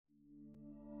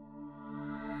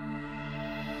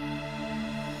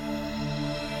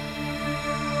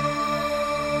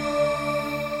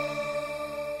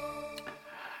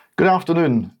Good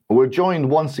afternoon. We're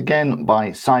joined once again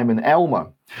by Simon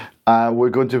Elmer. We're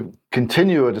going to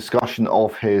continue a discussion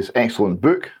of his excellent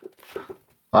book,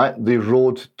 The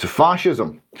Road to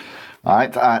Fascism.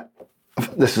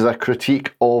 This is a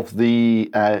critique of the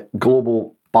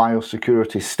global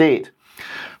biosecurity state.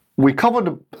 We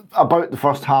covered about the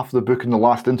first half of the book in the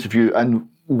last interview, and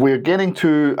we're getting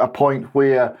to a point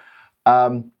where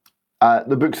the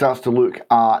book starts to look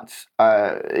at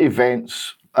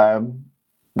events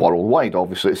worldwide.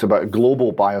 Obviously, it's about a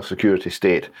global biosecurity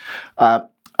state,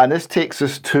 and this takes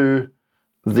us to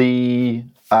the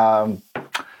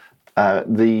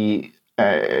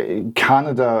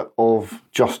Canada of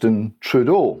Justin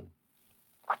Trudeau.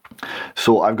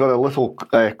 So I've got a little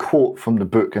quote from the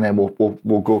book, and then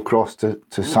we'll go across to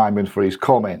Simon for his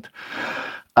comment.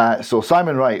 So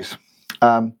Simon writes,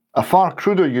 a far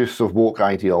cruder use of woke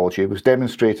ideology was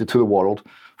demonstrated to the world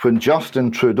when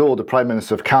Justin Trudeau, the Prime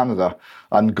Minister of Canada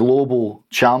and global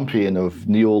champion of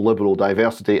neoliberal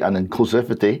diversity and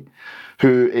inclusivity,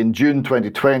 who in June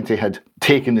 2020 had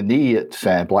taken the knee at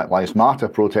Black Lives Matter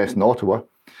protests in Ottawa,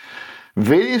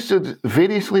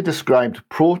 variously described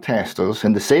protesters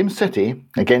in the same city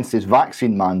against his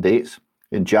vaccine mandates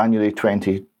in January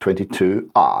 2022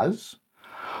 as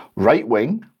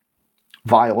right-wing,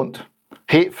 violent,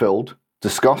 hate-filled,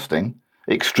 disgusting,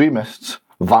 extremists,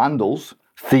 vandals,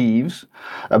 thieves,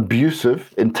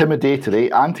 abusive,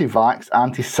 intimidatory, anti-vax,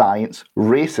 anti-science,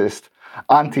 racist,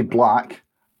 anti-black,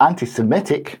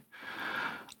 anti-Semitic,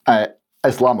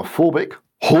 Islamophobic,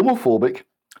 homophobic,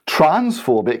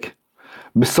 transphobic,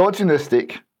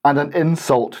 misogynistic, and an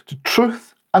insult to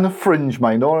truth and a fringe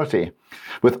minority,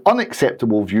 with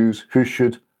unacceptable views who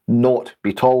should not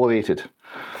be tolerated.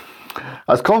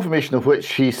 As confirmation of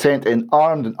which, he sent in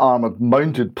armed and armoured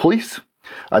mounted police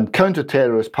and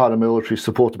counter-terrorist paramilitary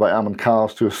supported by armoured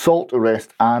cars to assault,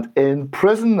 arrest and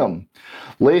imprison them.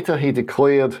 Later he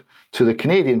declared to the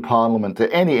Canadian Parliament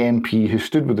that any MP who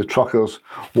stood with the truckers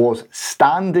was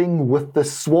standing with the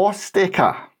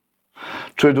swastika.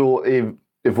 Trudeau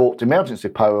evoked emergency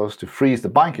powers to freeze the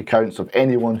bank accounts of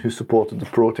anyone who supported the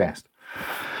protest.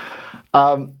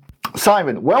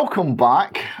 Simon, welcome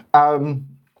back.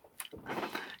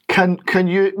 Can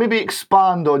you maybe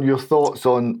expand on your thoughts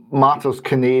on matters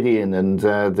Canadian and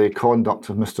the conduct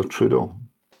of Mr. Trudeau?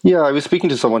 Yeah, I was speaking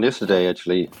to someone yesterday,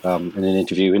 actually, in an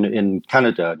interview in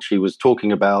Canada, and she was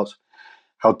talking about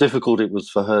how difficult it was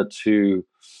for her to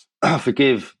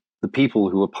forgive the people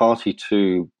who were party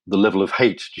to the level of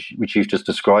hate which you've just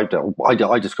described.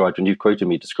 I described, and you've quoted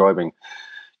me describing,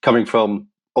 coming from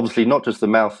obviously not just the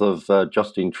mouth of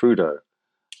Justin Trudeau,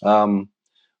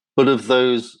 but of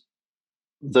those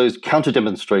counter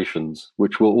demonstrations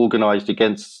which were organised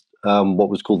against what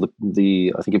was called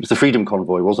the I think it was the Freedom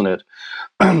Convoy, wasn't it?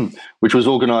 Which was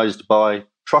organised by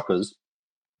truckers,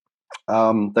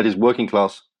 that is working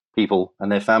class people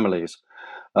and their families,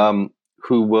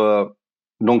 who were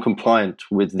non-compliant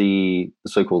with the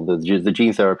so-called the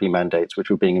gene therapy mandates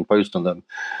which were being imposed on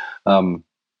them,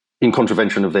 in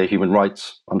contravention of their human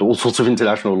rights under all sorts of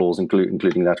international laws,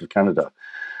 including that of Canada.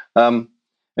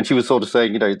 And she was sort of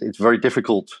saying, it's very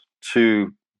difficult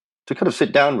to kind of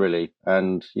sit down really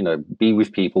and, be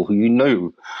with people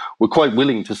who were quite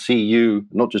willing to see you,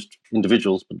 not just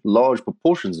individuals, but large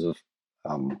proportions of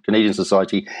Canadian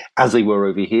society as they were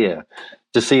over here,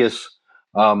 to see us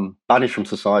banished from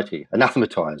society,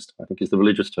 anathematized, I think is the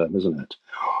religious term, isn't it?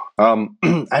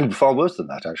 And far worse than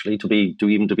that, actually, to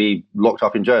be locked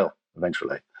up in jail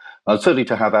eventually. Certainly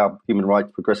to have our human rights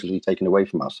progressively taken away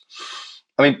from us.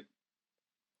 I mean,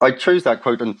 I chose that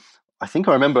quote, and I think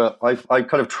I remember I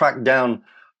kind of tracked down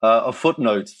a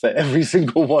footnote for every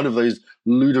single one of those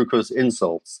ludicrous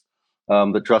insults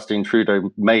that Justin Trudeau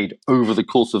made over the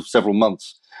course of several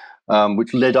months,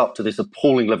 which led up to this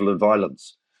appalling level of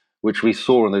violence, which we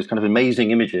saw in those kind of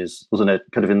amazing images, wasn't it,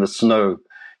 kind of in the snow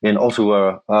in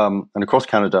Ottawa and across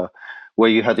Canada, where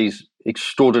you had these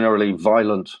extraordinarily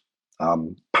violent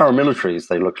paramilitaries,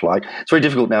 they looked like. It's very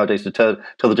difficult nowadays to tell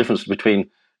the difference between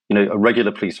a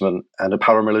regular policeman and a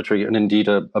paramilitary, and indeed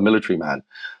a military man.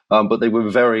 But they were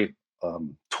very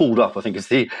tooled up, I think is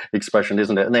the expression,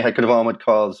 isn't it? And they had kind of armored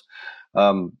cars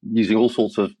using all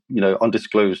sorts of,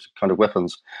 undisclosed kind of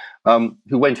weapons,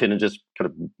 who went in and just kind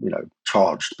of,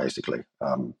 charged, basically.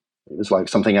 It was like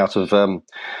something out of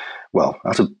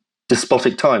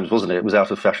despotic times, wasn't it? It was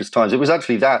out of fascist times. It was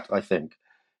actually that, I think.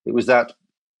 It was that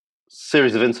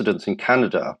series of incidents in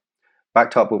Canada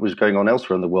backed up what was going on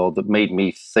elsewhere in the world that made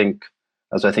me think,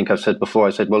 as I think I've said before, I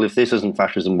said, well, if this isn't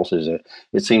fascism, what is it?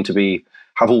 It seemed to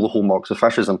have all the hallmarks of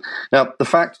fascism. Now,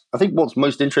 I think what's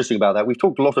most interesting about that, we've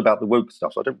talked a lot about the woke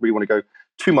stuff, so I don't really want to go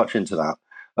too much into that.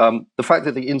 the fact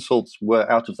that the insults were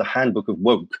out of the handbook of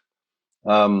woke,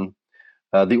 all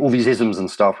these isms and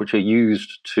stuff which are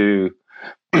used to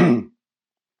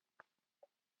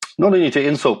not only to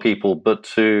insult people, but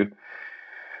to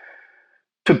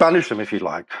banish them, if you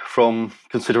like, from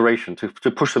consideration,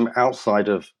 to push them outside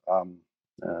of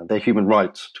their human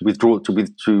rights,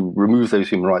 to remove those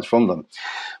human rights from them.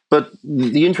 But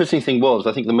the interesting thing was,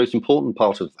 I think the most important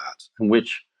part of that, and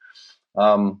which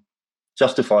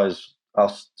justifies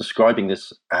us describing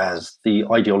this as the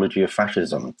ideology of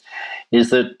fascism,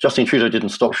 is that Justin Trudeau didn't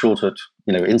stop short at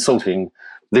insulting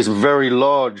this very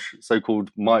large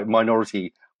so-called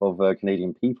minority of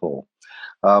Canadian people.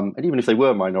 And even if they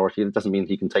were a minority, that doesn't mean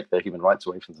he can take their human rights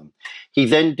away from them. He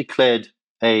then declared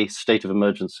a state of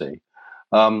emergency,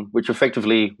 which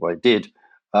effectively, well, it did,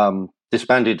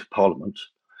 disbanded Parliament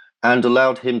and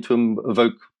allowed him to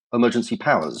evoke emergency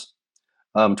powers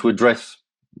to address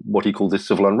what he called this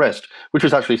civil unrest, which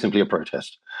was actually simply a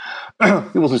protest.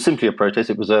 It wasn't simply a protest,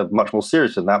 it was much more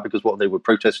serious than that, because what they were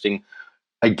protesting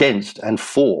against and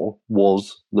for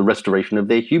was the restoration of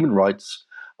their human rights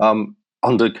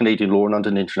under Canadian law and under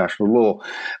international law.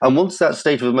 And once that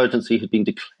state of emergency had been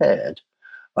declared,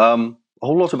 a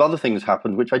whole lot of other things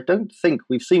happened, which I don't think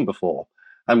we've seen before,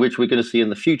 and which we're going to see in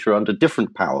the future under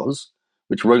different powers,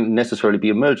 which won't necessarily be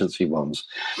emergency ones.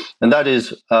 And that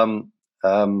is,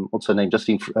 what's her name?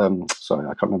 Justine, sorry,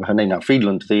 I can't remember her name now.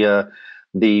 Friedland,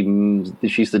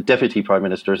 she's the deputy prime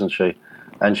minister, isn't she?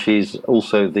 And she's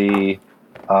also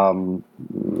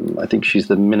I think she's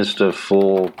the minister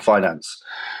for finance.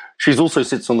 She's also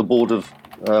sits on the board of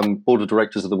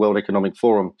directors of the World Economic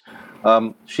Forum.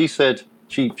 She said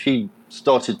she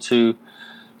started to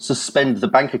suspend the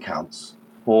bank accounts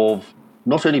of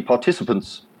not only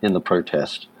participants in the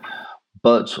protest,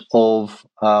 but of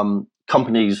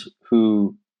companies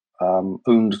who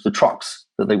owned the trucks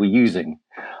that they were using,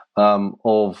 I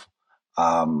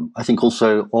think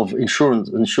also of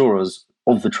insurers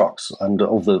of the trucks and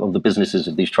of the businesses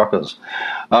of these truckers.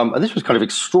 And this was kind of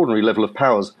extraordinary level of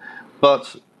powers,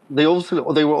 but they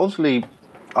were obviously,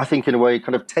 I think, in a way,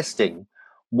 kind of testing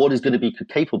what is going to be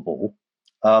capable,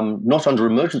 not under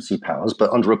emergency powers, but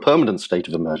under a permanent state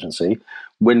of emergency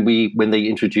when they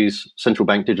introduce central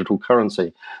bank digital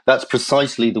currency. That's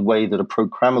precisely the way that a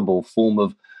programmable form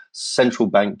of central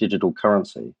bank digital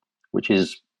currency, which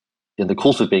is in the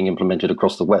course of being implemented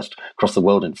across the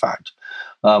world, in fact,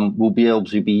 will be able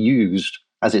to be used,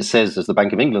 as it says, as the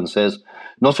Bank of England says,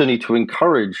 not only to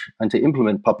encourage and to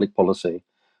implement public policy,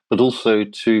 but also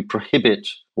to prohibit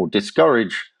or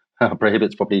discourage,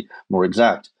 prohibit's probably more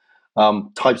exact,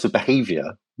 types of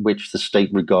behavior which the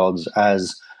state regards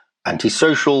as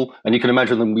antisocial. And you can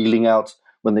imagine them wheeling out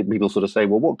when people sort of say,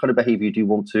 well, what kind of behavior do you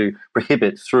want to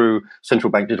prohibit through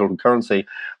central bank digital currency?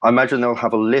 I imagine they'll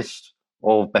have a list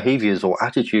of behaviors or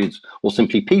attitudes or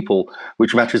simply people,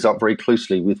 which matches up very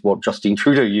closely with what Justin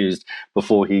Trudeau used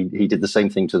before he did the same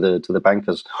thing to the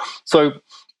bankers. So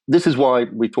this is why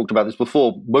we talked about this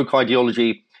before. Woke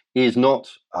ideology is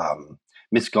not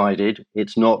misguided.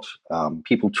 It's not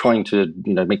people trying to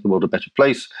make the world a better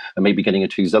place and maybe getting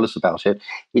too zealous about it.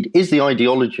 It is the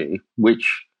ideology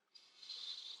which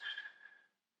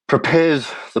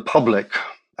prepares the public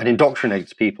and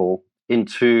indoctrinates people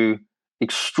into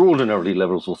extraordinarily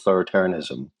levels of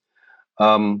authoritarianism,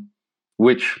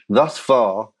 which thus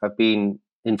far have been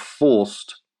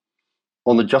enforced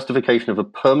on the justification of a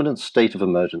permanent state of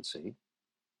emergency,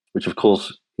 which of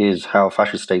course is how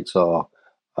fascist states are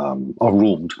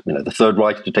ruled. The Third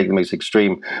Reich, to take the most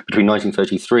extreme, between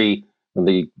 1933, when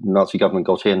the Nazi government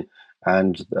got in,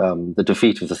 and the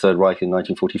defeat of the Third Reich in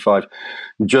 1945.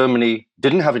 Germany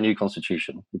didn't have a new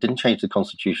constitution. It didn't change the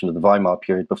constitution of the Weimar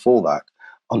period before that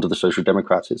under the Social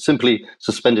Democrats. It simply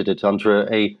suspended it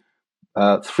under a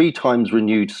 3 times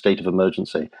renewed state of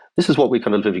emergency. This is what we're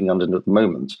kind of living under at the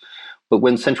moment. But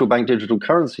when central bank digital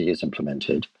currency is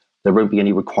implemented, there won't be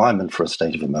any requirement for a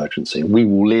state of emergency. We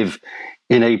will live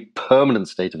in a permanent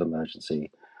state of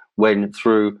emergency when,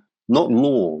 through not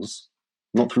laws,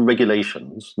 not through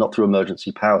regulations, not through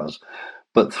emergency powers,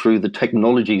 but through the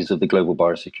technologies of the global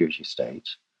biosecurity state,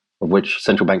 of which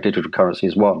central bank digital currency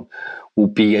is one, will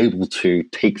be able to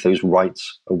take those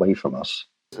rights away from us.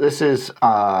 This is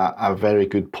a very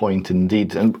good point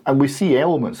indeed. And we see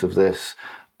elements of this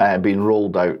being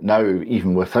rolled out now,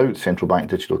 even without central bank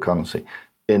digital currency,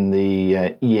 in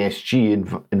the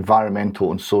ESG,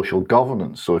 environmental and social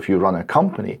governance. So if you run a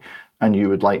company and you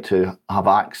would like to have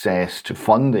access to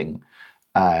funding,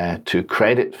 to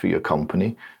credit for your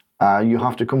company, you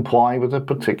have to comply with a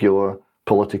particular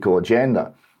political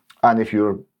agenda. And if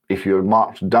you're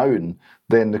marked down,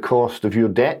 then the cost of your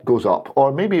debt goes up.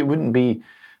 Or maybe it wouldn't be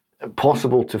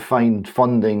possible to find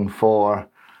funding for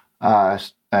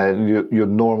your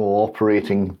normal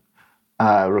operating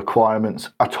requirements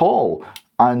at all,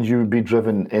 and you would be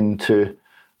driven into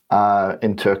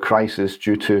a crisis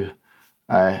due to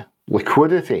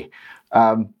liquidity.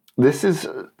 This is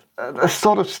a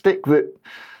sort of stick that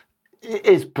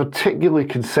is particularly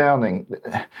concerning,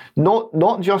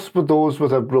 not just for those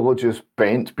with a religious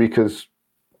bent, because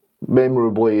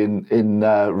memorably in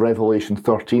Revelation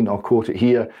 13, I'll quote it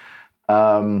here,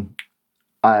 talking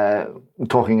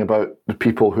about the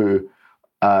people who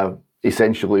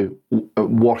essentially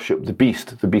worship the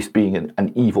beast being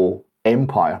an evil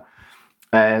empire,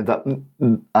 and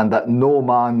that no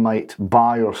man might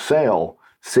buy or sell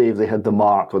save they had the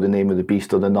mark or the name of the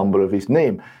beast or the number of his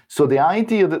name. So the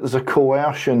idea that there's a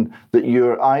coercion that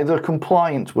you're either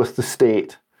compliant with the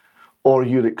state or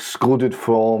you're excluded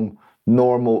from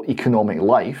normal economic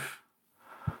life,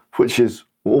 which is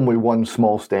only one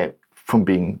small step from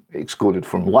being excluded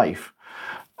from life,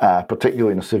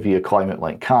 particularly in a severe climate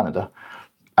like Canada,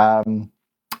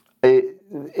 it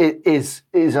is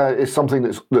something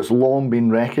that's long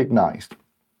been recognised.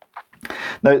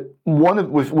 Now,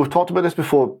 we've talked about this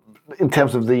before in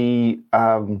terms of the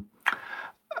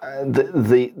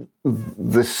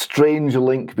strange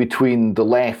link between the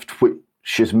left,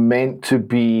 which is meant to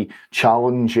be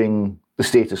challenging the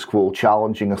status quo,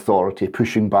 challenging authority,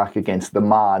 pushing back against the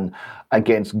man,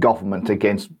 against government,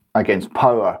 against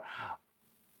power,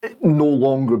 no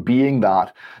longer being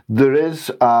that. There is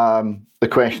the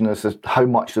question is how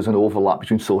much there's an overlap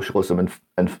between socialism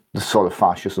and the sort of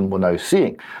fascism we're now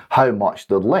seeing, how much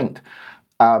they're linked.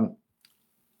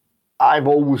 I've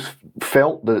always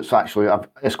felt that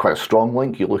it's quite a strong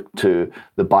link. You look to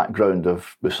the background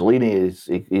of Mussolini,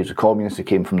 he was a communist, he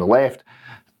came from the left.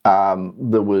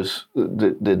 There was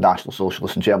the National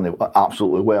Socialists in Germany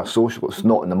absolutely were socialists,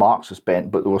 not in the Marxist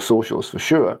bent, but they were socialists for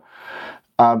sure.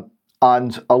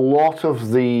 And a lot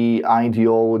of the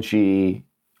ideology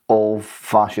of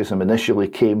fascism initially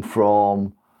came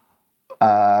from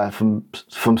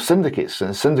syndicates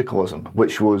and syndicalism,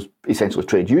 which was essentially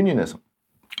trade unionism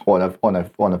on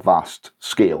a vast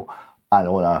scale and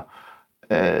on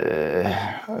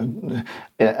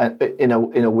in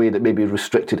a way that maybe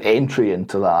restricted entry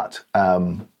into that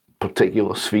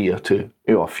particular sphere to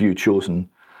a few chosen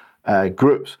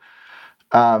groups.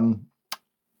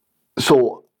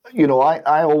 So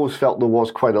I always felt there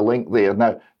was quite a link there.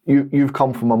 Now, you've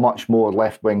come from a much more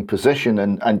left-wing position,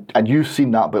 and you've seen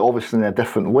that, but obviously in a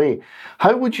different way.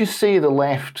 How would you say the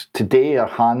left today are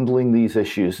handling these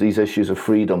issues of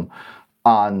freedom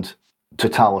and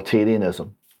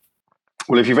totalitarianism?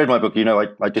 Well, if you've read my book,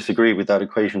 I disagree with that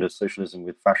equation of socialism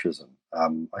with fascism.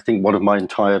 I think one of my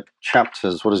entire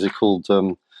chapters, what is it called? I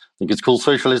think it's called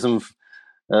Socialism,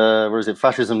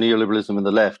 Fascism, Neoliberalism, and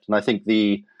the Left. And I think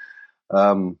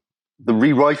the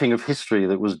rewriting of history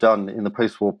that was done in the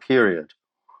post-war period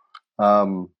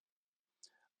under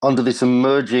this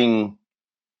emerging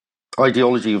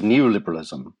ideology of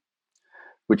neoliberalism,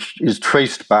 which is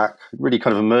traced back, really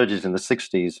kind of emerges in the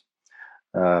 60s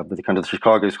with the kind of the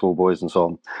Chicago schoolboys and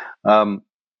so on,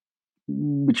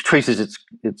 which traces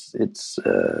its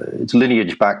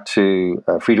lineage back to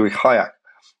Friedrich Hayek,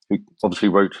 who obviously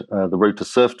wrote The Road to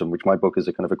Serfdom, which my book is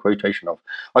a kind of a quotation of.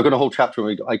 I've got a whole chapter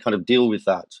where I kind of deal with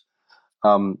that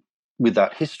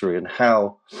history and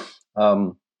how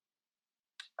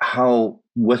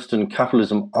Western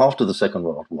capitalism after the Second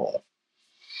World War,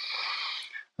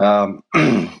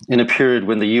 in a period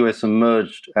when the US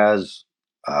emerged as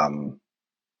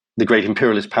the great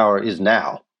imperialist power is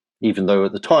now, even though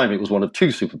at the time it was one of two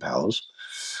superpowers,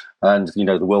 and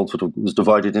the world sort of was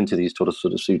divided into these sort of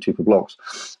super blocks.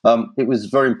 It was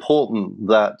very important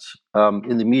that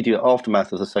in the immediate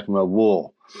aftermath of the Second World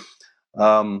War,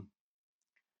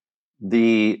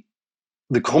 the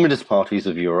communist parties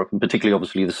of Europe, and particularly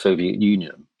obviously the Soviet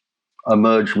Union,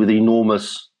 emerged with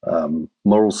enormous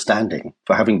moral standing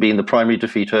for having been the primary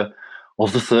defeater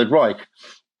of the Third Reich.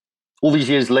 All these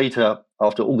years later,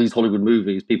 after all these Hollywood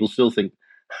movies, people still think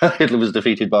Hitler was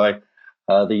defeated by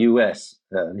the US.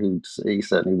 He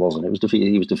certainly wasn't. He was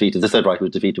defeated. The Third Reich was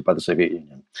defeated by the Soviet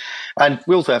Union. And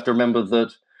we also have to remember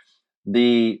that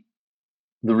the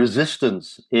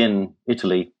resistance in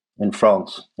Italy, in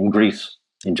France, in Greece,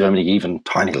 in Germany, even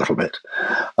tiny little bit,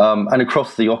 and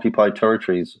across the occupied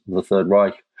territories of the Third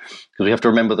Reich, because we have to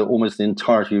remember that almost the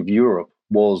entirety of Europe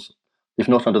was, if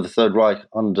not under the Third Reich,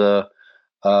 under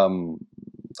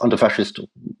fascist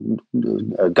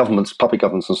governments, puppet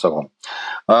governments, and so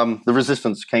on. The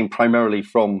resistance came primarily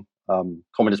from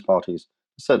communist parties, to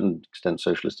a certain extent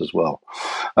socialist as well.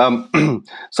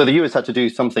 So the US had to do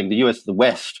something. The US, the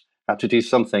West, had to do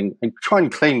something and try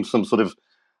and claim some sort of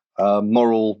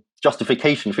moral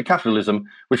justification for capitalism,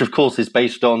 which of course is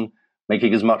based on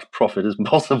making as much profit as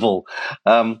possible,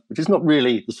 which is not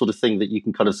really the sort of thing that you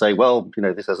can kind of say, well,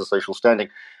 this has a social standing.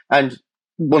 And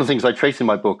one of the things I trace in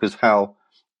my book is how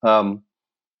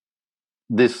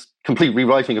this complete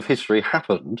rewriting of history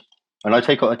happened. And I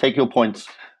take your points.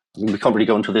 We can't really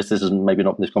go into this. This is maybe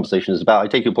not what this conversation is about. I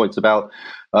take your points about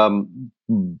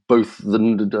both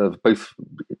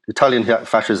Italian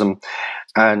fascism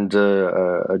and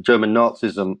German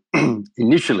Nazism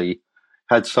initially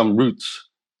had some roots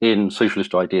in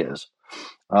socialist ideas,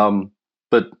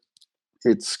 but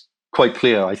it's quite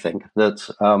clear, I think, that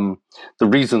the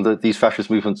reason that these fascist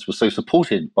movements were so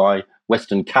supported by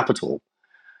Western capital,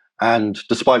 and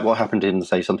despite what happened in,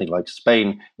 say, something like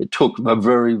Spain, it took a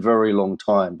very, very long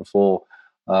time before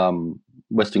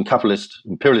Western capitalist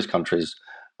imperialist countries,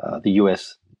 the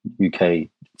US, UK,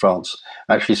 France,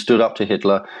 actually stood up to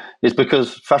Hitler, is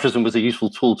because fascism was a useful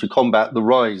tool to combat the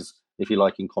rise, if you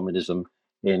like, in communism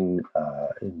in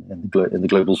the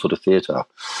global sort of theatre.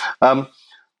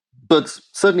 But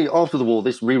certainly after the war,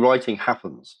 this rewriting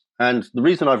happens. And the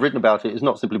reason I've written about it is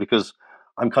not simply because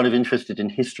I'm kind of interested in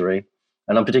history,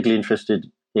 and I'm particularly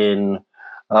interested in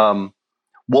why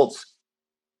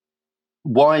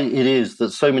it is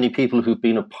that so many people who've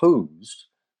been opposed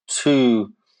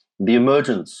to the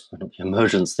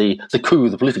coup,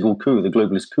 the political coup, the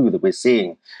globalist coup that we're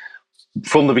seeing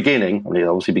from the beginning. I mean, it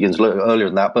obviously begins earlier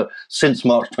than that, but since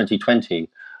March 2020,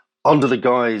 under the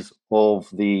guise of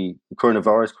the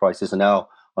coronavirus crisis and now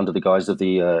under the guise of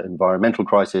the environmental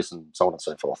crisis and so on and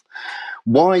so forth.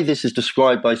 Why this is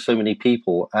described by so many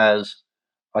people as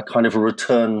a kind of a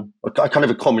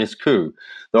communist coup.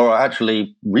 There are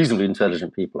actually reasonably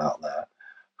intelligent people out there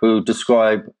who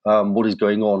describe what is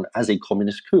going on as a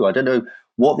communist coup. I don't know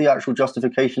what the actual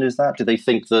justification is. That do they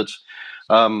think that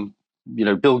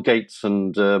Bill Gates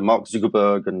and Mark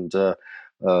Zuckerberg and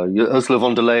Ursula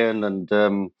von der Leyen and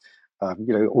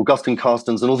Augustin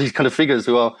Carstens and all these kind of figures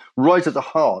who are right at the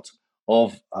heart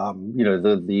of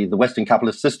the Western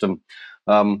capitalist system,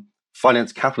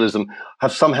 finance capitalism,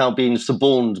 have somehow been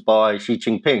suborned by Xi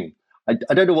Jinping.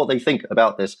 I don't know what they think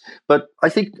about this, but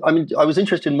I was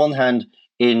interested on one hand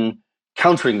in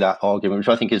countering that argument, which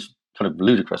I think is kind of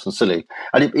ludicrous and silly,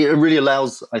 and it really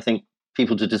allows, I think,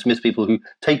 people to dismiss people who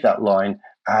take that line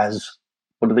as,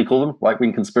 what do they call them?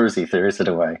 Right-wing conspiracy theorists in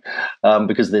a way,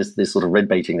 because there's this sort of red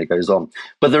baiting that goes on.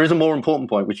 But there is a more important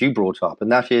point which you brought up,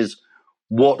 and that is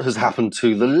what has happened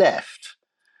to the left.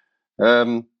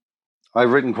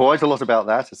 I've written quite a lot about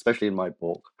that, especially in my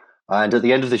book. And at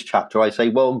the end of this chapter, I say,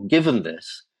 well, given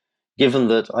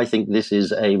that I think this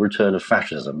is a return of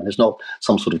fascism, and it's not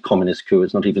some sort of communist coup,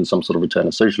 it's not even some sort of return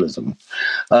of socialism,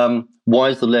 why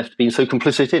has the left been so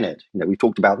complicit in it? We've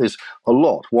talked about this a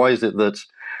lot. Why is it that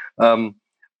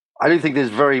I don't think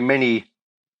there's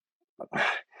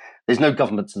no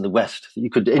governments in the West that you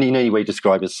could in any way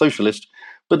describe as socialist,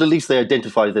 but at least they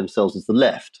identify themselves as the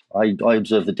left. I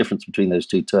observe the difference between those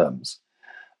two terms.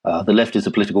 The left is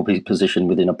a political position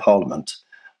within a parliament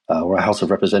or a House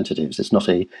of Representatives. It's not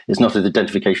an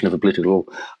identification of a political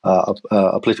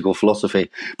philosophy.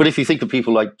 But if you think of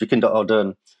people like Jacinda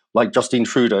Ardern, like Justin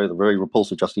Trudeau, the very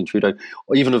repulsive Justin Trudeau,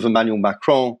 or even of Emmanuel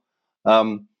Macron,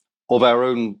 of our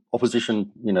own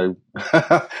opposition,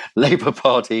 Labour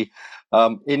Party,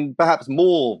 in perhaps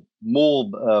more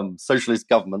socialist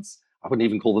governments. I wouldn't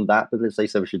even call them that, but let's say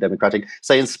social democratic,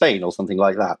 say in Spain or something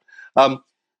like that.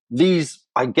 These,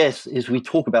 I guess, as we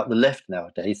talk about the left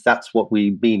nowadays, that's what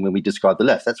we mean when we describe the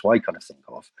left. That's what I kind of think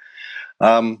of.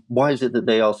 Why is it that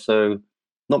they are so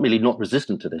not merely not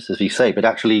resistant to this, as you say, but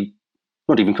actually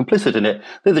not even complicit in it?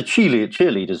 They're the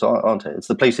cheerleaders, aren't they? It's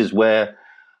the places where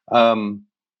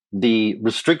the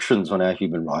restrictions on our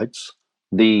human rights,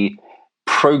 the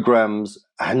programs,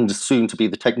 and soon to be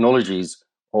the technologies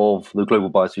of the global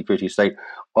biosecurity state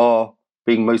are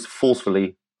being most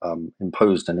forcefully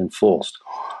imposed and enforced.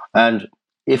 And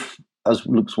if, as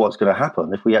looks what's going to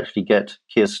happen, if we actually get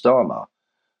Keir Starmer,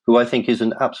 who I think is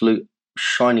an absolute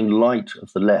shining light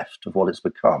of the left, of what it's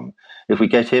become, if we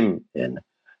get him in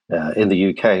the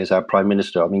UK as our Prime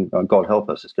Minister, I mean, God help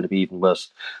us, it's going to be even worse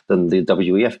than the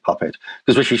WEF puppet.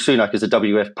 Because Rishi Sunak is a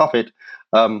WEF puppet.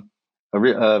 Keir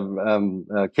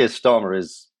Starmer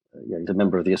is he's a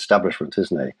member of the establishment,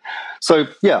 isn't he? So,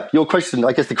 your question,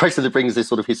 I guess the question that brings this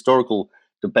sort of historical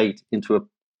debate into a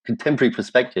contemporary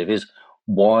perspective is,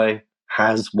 why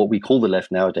has what we call the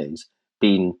left nowadays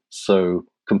been so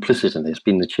complicit in this,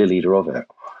 been the cheerleader of it?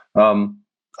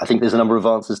 I think there's a number of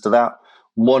answers to that.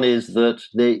 One is that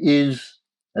there is,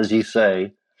 as you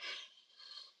say,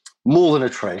 more than a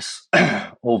trace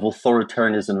of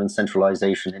authoritarianism and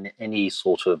centralization in any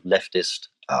sort of leftist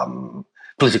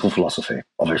political philosophy,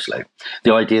 obviously.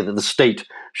 The idea that the state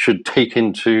should take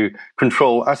into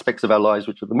control aspects of our lives,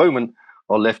 which at the moment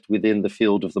are left within the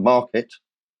field of the market,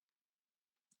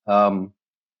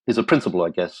 is a principle, I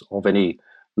guess, of any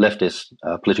leftist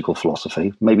political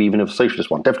philosophy, maybe even of a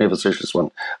socialist one, definitely of a socialist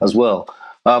one as well.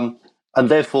 And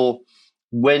therefore,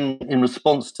 when in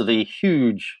response to the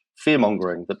huge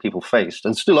fear-mongering that people faced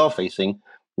and still are facing,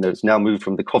 it's now moved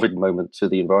from the COVID moment to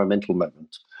the environmental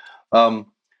moment,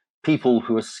 people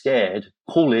who are scared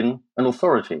call in an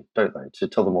authority, don't they, to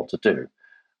tell them what to do.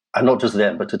 And not just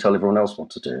them, but to tell everyone else what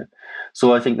to do.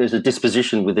 So I think there's a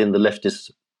disposition within the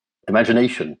leftist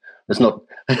imagination. Let's not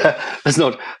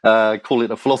call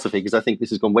it a philosophy, because I think this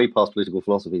has gone way past political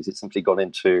philosophies. It's simply gone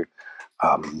into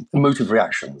emotive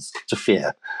reactions to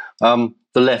fear. The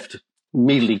left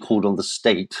immediately called on the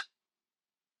state.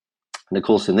 And of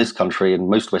course, in this country, in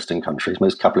most Western countries,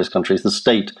 most capitalist countries, the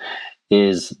state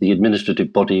is the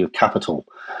administrative body of capital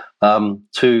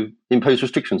to impose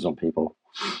restrictions on people.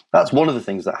 That's one of the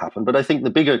things that happened. But I think the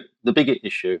bigger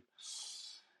issue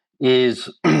is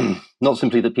not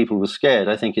simply that people were scared.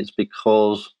 I think it's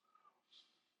because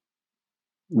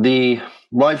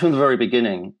right from the very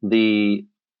beginning, the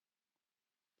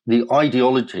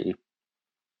ideology,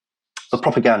 the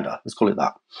propaganda, let's call it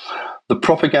that, the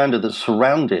propaganda that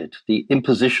surrounded the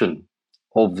imposition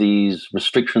of these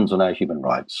restrictions on our human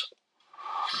rights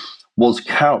was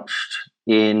couched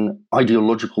in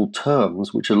ideological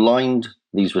terms which aligned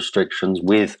these restrictions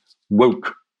with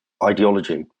woke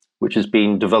ideology, which has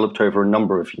been developed over a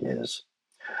number of years,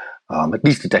 at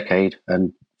least a decade,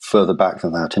 and further back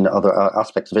than that in other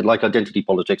aspects of it, like identity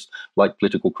politics, like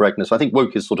political correctness. I think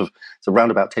woke is it's around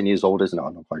about 10 years old, isn't it?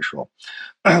 I'm not quite sure.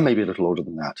 Maybe a little older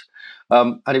than that.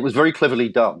 And it was very cleverly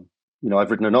done.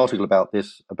 I've written an article about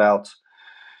this, about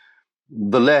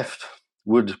the left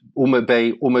would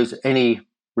obey almost any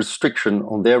restriction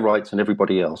on their rights and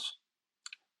everybody else,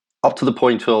 up to the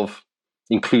point of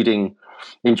including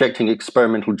injecting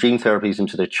experimental gene therapies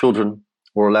into their children,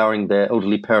 or allowing their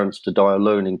elderly parents to die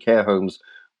alone in care homes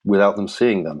without them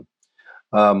seeing them,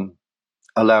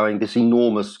 allowing this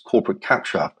enormous corporate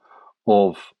capture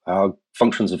of our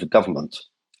functions of government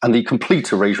and the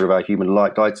complete erasure of our human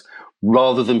rights,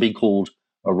 rather than be called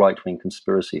a right-wing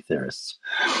conspiracy theorists.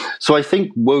 So I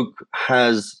think woke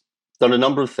has done a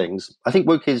number of things. I think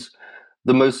woke is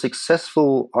the most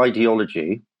successful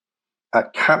ideology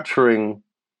at capturing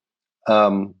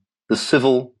the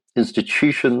civil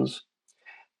institutions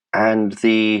and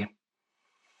the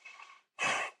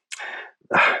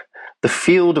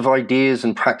field of ideas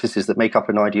and practices that make up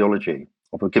an ideology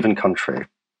of a given country,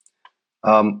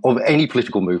 of any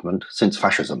political movement since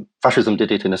fascism. Fascism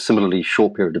did it in a similarly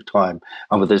short period of time,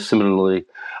 and with a similarly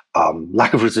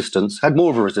lack of resistance, had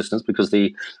more of a resistance because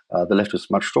the left was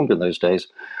much stronger in those days.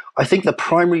 I think the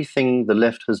primary thing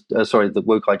the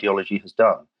woke ideology has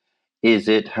done is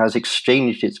it has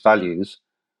exchanged its values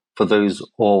for those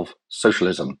of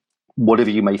socialism. Whatever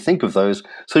you may think of those,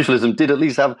 socialism did at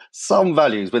least have some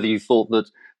values, whether you thought that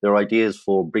their ideas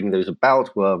for bringing those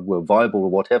about were viable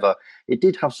or whatever. It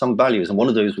did have some values, and one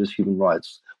of those was human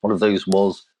rights. One of those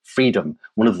was freedom.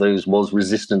 One of those was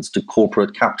resistance to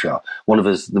corporate capture. One of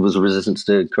those, there was a resistance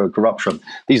to corruption.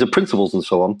 These are principles and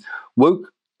so on.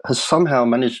 Woke has somehow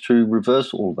managed to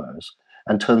reverse all those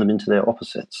and turn them into their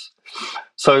opposites.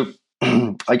 So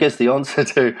I guess the answer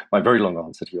to my very long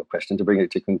answer to your question, to bring it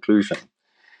to conclusion,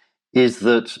 is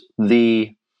that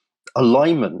the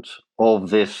alignment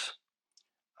of this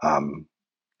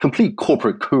complete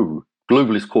corporate coup,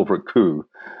 globalist corporate coup,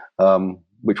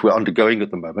 which we're undergoing at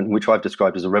the moment, which I've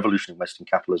described as a revolution in Western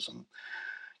capitalism,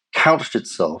 couched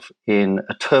itself in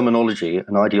a terminology,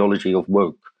 an ideology of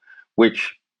woke,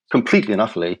 which completely and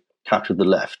utterly captured the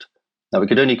left. Now, we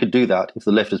could do that if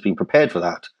the left has been prepared for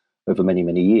that over many,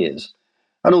 many years.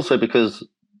 And also because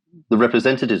the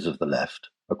representatives of the left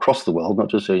across the world, not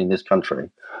just in this country,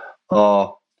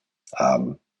 are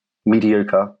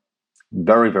mediocre,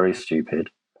 very, very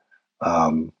stupid,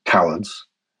 cowards,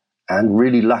 and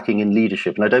really lacking in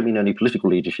leadership. And I don't mean only political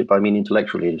leadership, I mean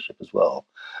intellectual leadership as well.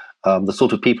 The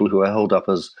sort of people who are held up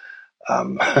as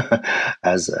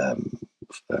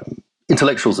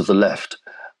intellectuals of the left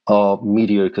are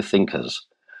mediocre thinkers.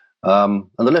 And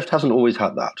the left hasn't always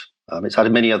had that. It's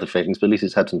had many other failings, but at least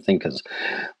it's had some thinkers.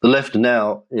 The left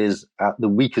now is at the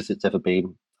weakest it's ever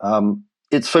been.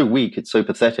 It's so weak, it's so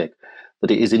pathetic,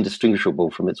 that it is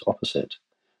indistinguishable from its opposite.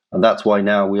 And that's why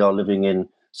now we are living in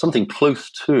something close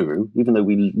to, even though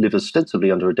we live ostensibly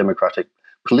under a democratic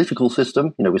political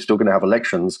system, we're still going to have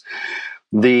elections,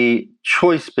 the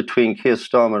choice between Keir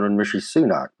Starmer and Rishi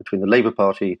Sunak, between the Labour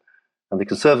Party and the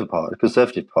Conservative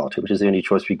Party, which is the only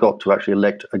choice we got to actually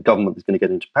elect a government that's going to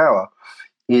get into power,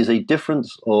 is a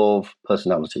difference of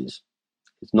personalities.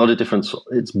 It's not a difference.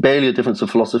 It's barely a difference of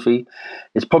philosophy.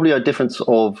 It's probably a difference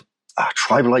of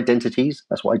tribal identities.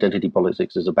 That's what identity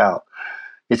politics is about.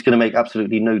 It's going to make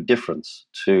absolutely no difference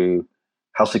to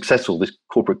how successful this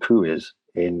corporate coup is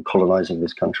in colonizing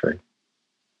this country.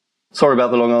 Sorry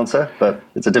about the long answer, but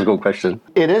it's a difficult question.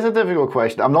 It is a difficult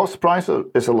question. I'm not surprised that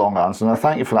it's a long answer, and I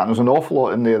thank you for that. There's an awful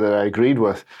lot in there that I agreed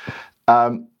with.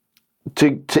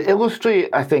 To illustrate,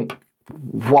 I think,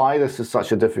 why this is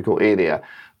such a difficult area,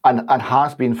 and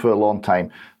has been for a long time,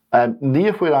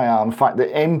 near where I am, in fact,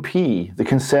 the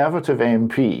Conservative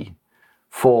MP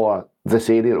for this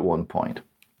area at one point,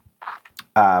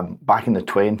 back in the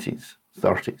 20s,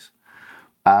 30s,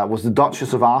 was the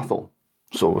Duchess of Atholl.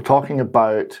 So we're talking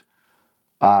about,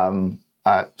 the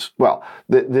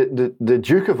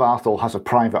Duke of Atholl has a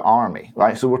private army,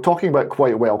 right? So we're talking about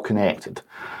quite well connected.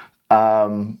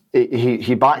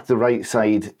 He backed the right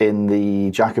side in the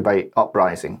Jacobite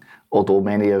uprising, although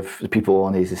many of the people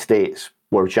on his estates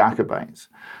were Jacobites,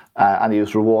 and he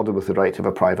was rewarded with the right to have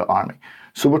a private army.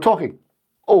 So we're talking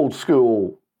old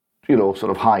school, sort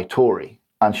of high Tory,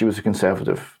 and she was a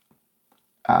Conservative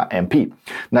MP.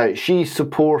 Now, she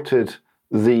supported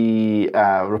the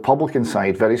Republican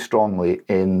side very strongly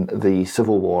in the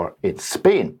Civil War in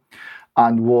Spain,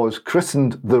 and was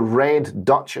christened the Red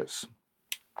Duchess,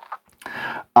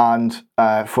 and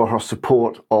for her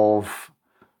support of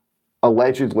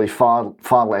allegedly far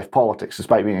left politics,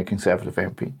 despite being a Conservative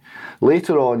MP.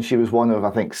 Later on, she was one of, I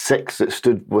think, 6 that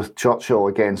stood with Churchill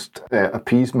against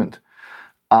appeasement,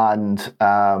 and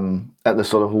at the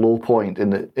sort of low point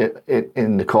in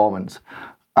the Commons,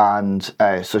 and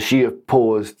so she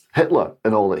opposed Hitler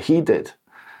and all that he did,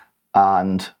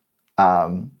 and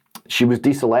she was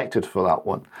deselected for that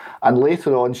one. And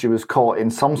later on, she was caught in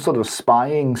some sort of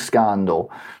spying scandal,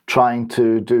 trying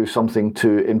to do something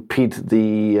to impede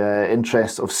the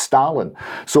interests of Stalin.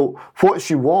 So what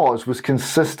she was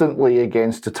consistently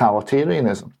against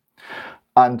totalitarianism.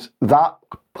 And that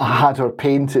had her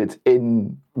painted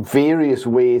in various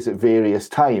ways at various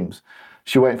times.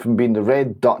 She went from being the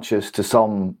Red Duchess to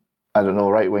some, I don't know,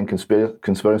 right-wing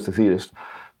conspiracy theorist.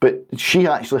 But she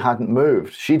actually hadn't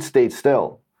moved. She'd stayed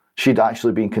still. She'd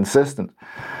actually been consistent.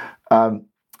 The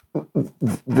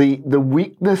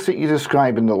weakness that you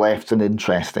describe in the left's an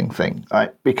interesting thing,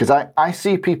 right? Because I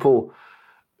see people,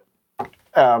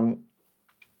 and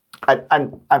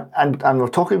we're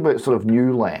talking about sort of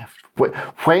new left.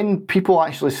 When people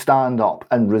actually stand up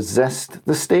and resist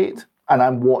the state, and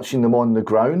I'm watching them on the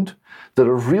ground,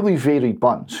 they're a really varied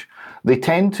bunch. They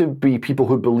tend to be people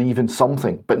who believe in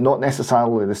something, but not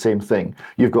necessarily the same thing.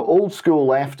 You've got old school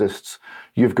leftists,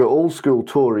 you've got old school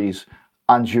Tories,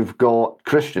 and you've got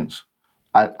Christians,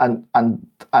 and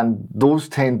those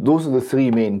are the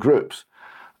 3 main groups,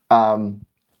 and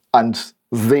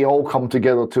they all come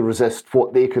together to resist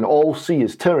what they can all see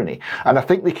as tyranny. And I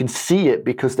think they can see it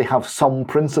because they have some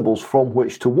principles from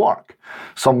which to work,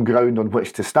 some ground on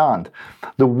which to stand.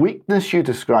 The weakness you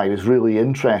describe is really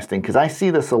interesting, because I see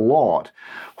this a lot,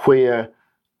 where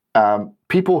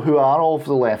people who are of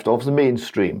the left, of the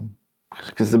mainstream,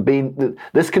 because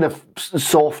this kind of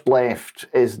soft left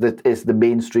is the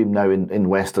mainstream now in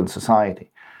Western society,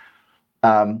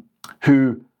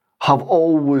 who have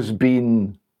always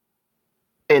been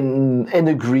in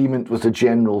agreement with the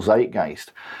general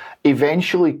zeitgeist,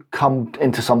 eventually come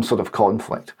into some sort of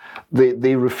conflict.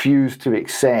 They refuse to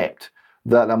accept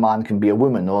that a man can be a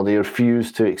woman, or they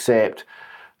refuse to accept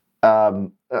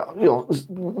some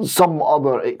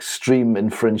other extreme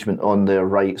infringement on their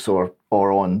rights or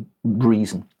on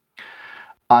reason.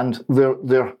 And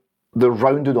they're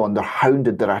rounded on, they're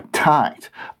hounded, they're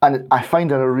attacked. And I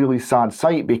find it a really sad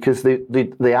sight, because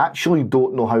they actually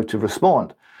don't know how to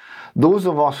respond. Those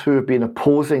of us who have been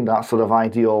opposing that sort of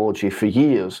ideology for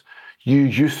years, you're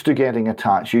used to getting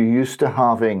attacked, you're used to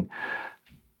having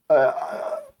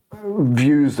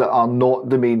views that are not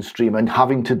the mainstream and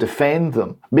having to defend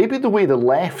them. Maybe the way the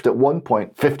left at one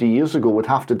point, 50 years ago, would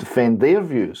have to defend their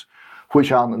views,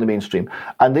 which aren't in the mainstream.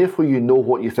 And therefore you know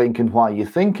what you think and why you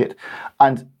think it.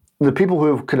 And the people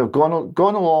who have kind of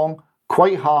gone along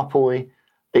quite happily,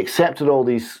 accepted all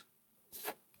these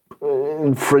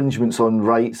infringements on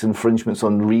rights, infringements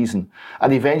on reason,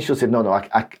 and eventually said, no,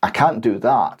 I can't do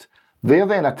that. They're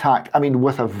then attacked,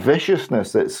 with a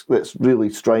viciousness that's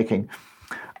really striking.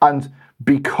 And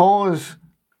because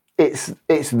it's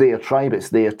their tribe, it's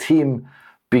their team,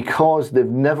 because they've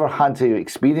never had to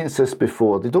experience this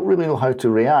before, they don't really know how to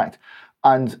react.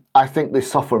 And I think they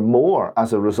suffer more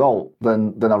as a result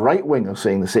than a right winger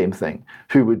saying the same thing,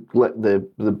 who would let the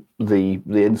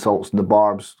insults and the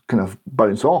barbs kind of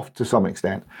bounce off to some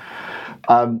extent.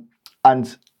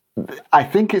 And I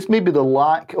think it's maybe the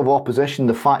lack of opposition,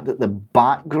 the fact that the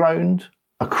background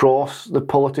across the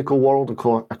political world,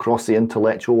 across the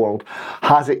intellectual world,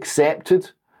 has accepted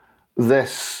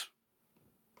this.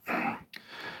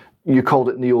 You called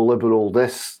it neoliberal.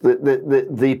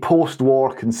 The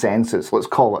post-war consensus, let's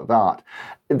call it that.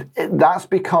 That's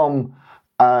become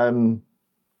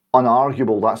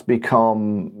unarguable. That's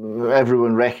become,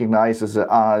 everyone recognises it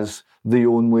as the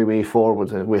only way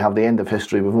forward. We have the end of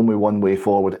history. We've only one way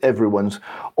forward. Everyone's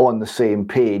on the same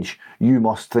page. You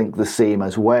must think the same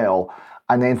as well.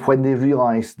 And then when they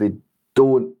realise they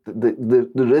don't,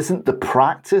 there isn't the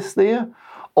practice there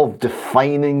of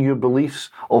defining your beliefs,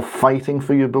 of fighting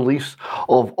for your beliefs,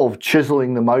 of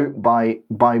chiseling them out by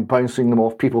bouncing them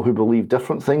off people who believe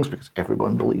different things, because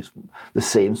everyone believes the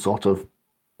same sort of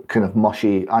kind of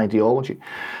mushy ideology.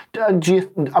 Do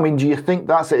you think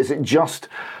that's it? Is it just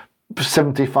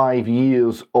 75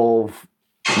 years of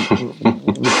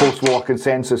the post-war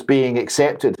consensus being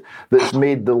accepted that's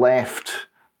made the left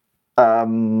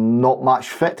not much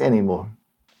fit anymore?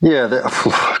 Yeah,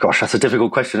 gosh, that's a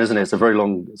difficult question, isn't it? It's a very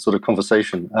long sort of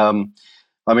conversation. I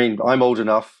mean, I'm old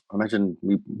enough, I imagine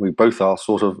we both are,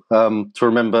 sort of, to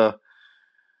remember,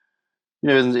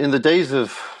 in the days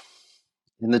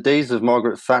of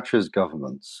Margaret Thatcher's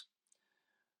governments,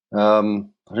 I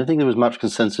don't think there was much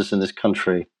consensus in this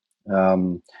country.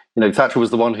 Thatcher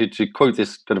was the one who, to quote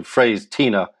this kind of phrase,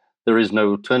 Tina, there is no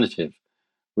alternative,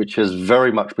 which has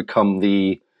very much become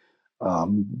the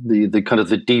kind of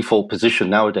the default position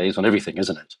nowadays on everything,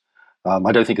 isn't it?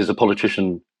 I don't think there's a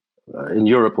politician in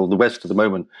Europe or the West at the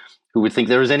moment who would think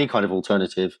there is any kind of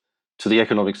alternative to the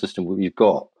economic system we've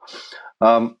got.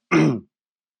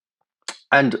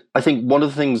 And I think one of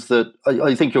the things that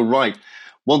I think you're right.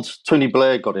 Once Tony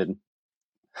Blair got in,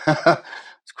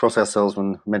 let's cross ourselves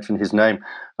when mention his name.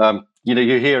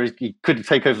 You hear he could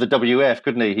take over the WF,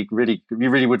 couldn't he? He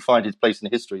really would find his place in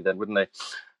history then, wouldn't he?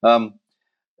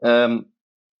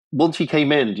 Once he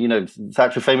came in,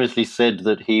 Thatcher famously said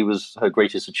that he was her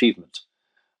greatest achievement.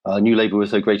 New Labour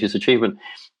was her greatest achievement.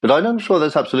 But I'm not sure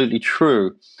that's absolutely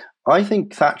true. I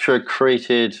think Thatcher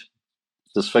created,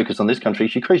 let's focus on this country,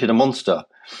 she created a monster.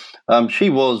 She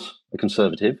was a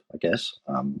conservative, I guess.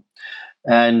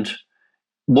 And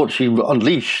what she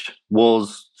unleashed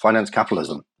was finance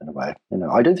capitalism, in a way.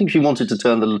 I don't think she wanted to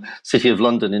turn the City of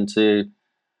London into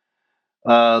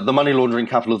the money laundering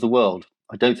capital of the world.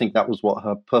 I don't think that was what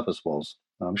her purpose was.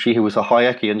 She who was a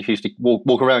Hayekian, she used to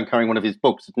walk around carrying one of his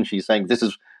books, didn't she, saying, this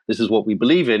is what we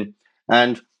believe in.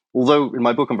 And although in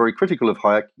my book I'm very critical of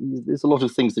Hayek, there's a lot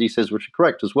of things that he says which are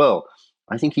correct as well.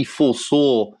 I think he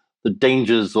foresaw the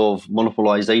dangers of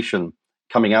monopolization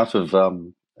coming out of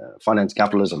finance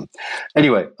capitalism.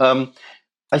 Anyway,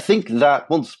 I think that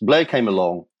once Blair came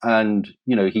along, and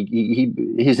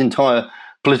his entire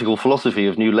political philosophy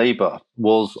of New Labour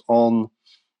was on a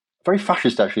very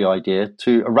fascist, actually, idea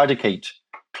to eradicate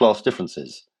class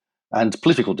differences and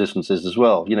political differences as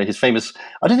well. His famous,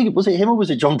 I don't think, was it him or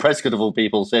was it John Prescott of all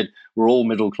people, said, we're all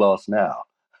middle class now.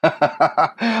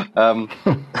 I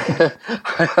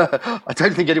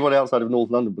don't think anyone outside of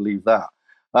North London believed that.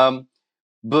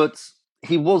 But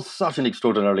he was such an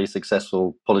extraordinarily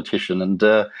successful politician. And,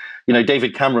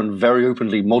 David Cameron very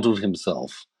openly modelled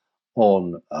himself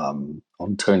on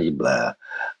Tony Blair.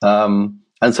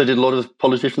 And so did a lot of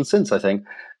politicians since, I think.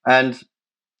 And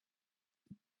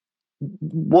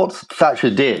what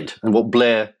Thatcher did and what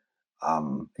Blair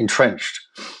entrenched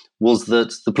was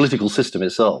that the political system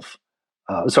itself,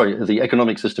 the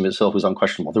economic system itself was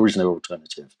unquestionable. There is no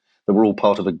alternative. They were all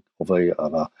part of a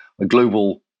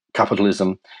global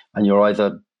capitalism, and you're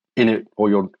either in it or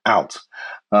you're out.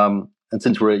 And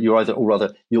since we're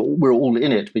all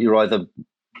in it, but you're either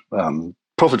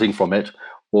profiting from it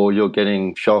or you're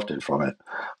getting shafted from it.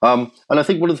 And I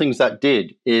think one of the things that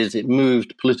did is it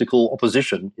moved political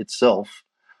opposition itself,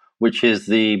 which is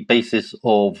the basis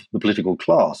of the political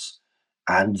class,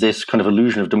 and this kind of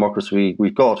illusion of democracy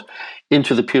we've got,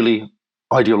 into the purely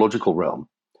ideological realm.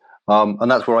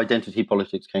 And that's where identity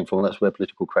politics came from. That's where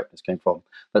political correctness came from.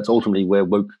 That's ultimately where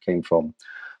woke came from.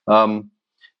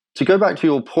 To go back to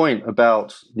your point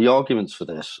about the arguments for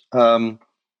this, or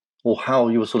how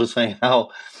you were sort of saying how,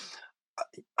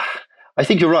 I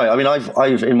think you're right. I mean,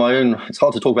 I've in my own, it's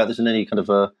hard to talk about this in any kind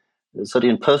of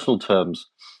certainly in personal terms.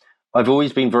 I've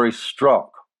always been very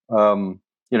struck. My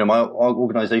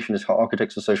organization is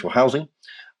Architects of Social Housing.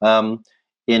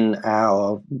 in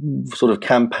our sort of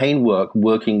campaign work,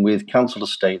 working with council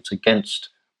estates against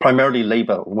primarily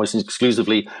Labour, almost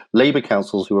exclusively Labour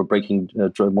councils who are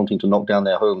wanting to knock down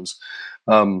their homes,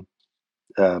 sort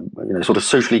of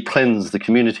socially cleanse the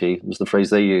community, was the phrase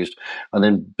they used, and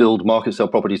then build market sale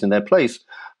properties in their place.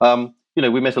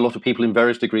 We met a lot of people in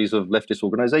various degrees of leftist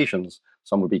organizations.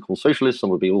 Some would be called socialists, some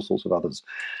would be all sorts of others.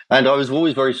 And I was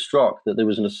always very struck that there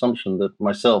was an assumption that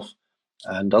myself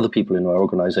and other people in our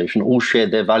organization all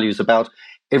shared their values about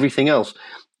everything else.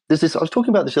 I was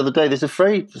talking about this the other day, there's a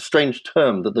very strange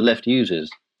term that the left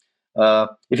uses.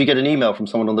 If you get an email from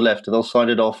someone on the left, they'll sign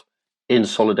it off in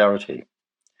solidarity.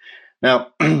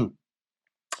 Now,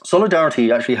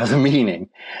 solidarity actually has a meaning.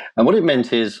 And what it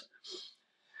meant is,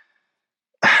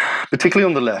 particularly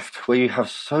on the left, where you have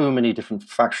so many different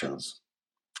factions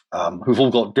who've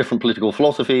all got different political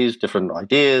philosophies, different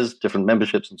ideas, different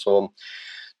memberships, and so on,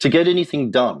 to get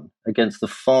anything done against the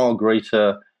far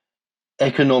greater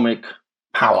economic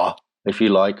power, if you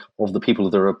like, of the people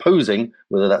that are opposing,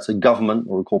 whether that's a government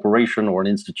or a corporation or an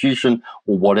institution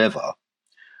or whatever,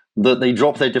 that they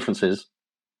drop their differences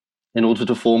in order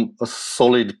to form a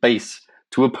solid base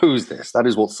to oppose this. That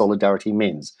is what solidarity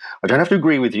means. I don't have to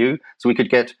agree with you, so we could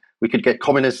get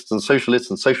communists and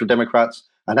socialists and social democrats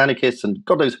and anarchists and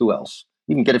God knows who else.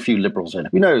 Even get a few liberals in.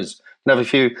 Who knows? And have a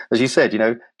few, as you said,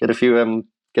 get a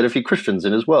few Christians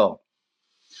in as well,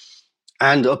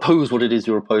 and oppose what it is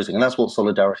you're opposing. And that's what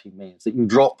solidarity means, that you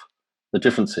drop the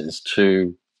differences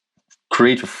to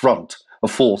create a front, a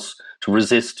force to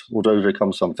resist or to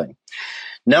overcome something.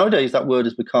 Nowadays, that word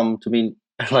has become to mean,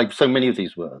 like so many of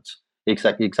these words, the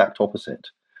exact opposite.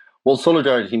 What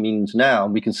solidarity means now,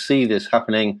 we can see this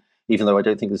happening, even though I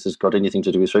don't think this has got anything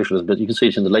to do with socialism, but you can see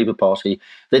it in the Labour Party,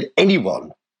 that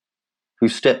anyone who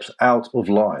steps out of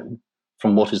line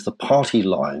from what is the party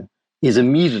line is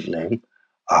immediately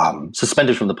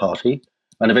suspended from the party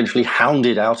and eventually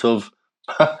hounded out of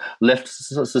left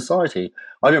society.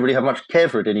 I don't really have much care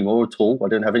for it anymore at all. I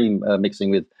don't have any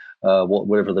mixing with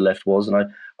whatever the left was,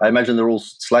 and I imagine they're all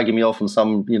slagging me off on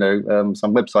some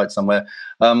website somewhere.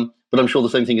 But I'm sure the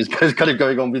same thing is kind of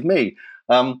going on with me.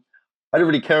 I don't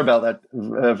really care about that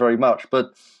very much.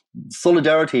 But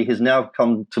solidarity has now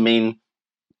come to mean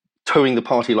towing the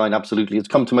party line. Absolutely, it's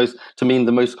come to mean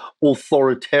the most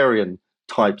authoritarian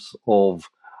types of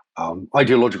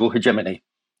ideological hegemony,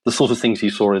 the sort of things you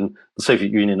saw in the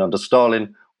Soviet Union under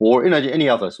Stalin, or in any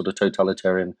other sort of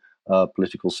totalitarian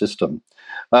political system.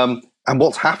 And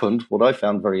what's happened, what I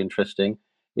found very interesting,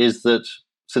 is that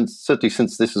since this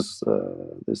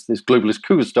globalist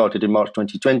coup started in March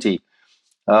 2020,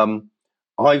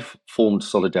 I've formed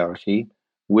solidarity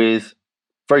with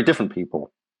very different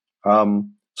people.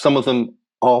 Some of them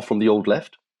are from the old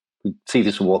left, who see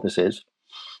this for what this is.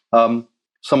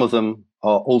 Some of them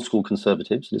are old school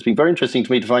conservatives. And it's been very interesting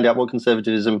to me to find out what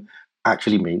conservatism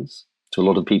actually means to a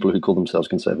lot of people who call themselves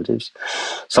conservatives.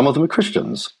 Some of them are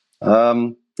Christians.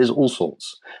 There's all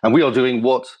sorts. And we are doing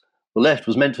what the left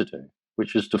was meant to do,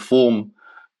 which is to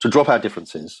drop our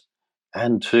differences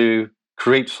and to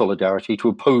create solidarity, to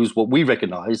oppose what we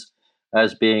recognize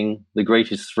as being the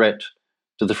greatest threat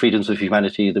to the freedoms of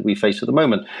humanity that we face at the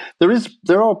moment.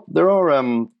 There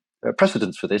are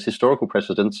precedents for this, historical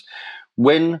precedents,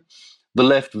 when the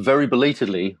left very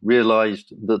belatedly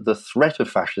realized that the threat of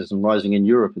fascism rising in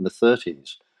Europe in the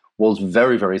 30s was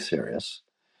very, very serious,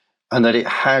 and that it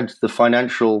had the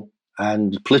financial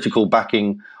and political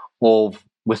backing of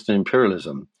Western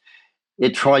imperialism.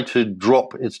 It tried to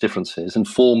drop its differences and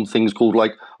form things called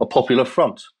like a popular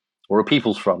front, or a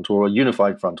people's front, or a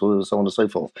unified front, or so on and so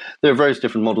forth. There are various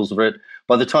different models of it.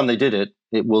 By the time they did it,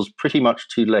 it was pretty much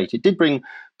too late. It did bring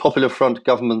popular front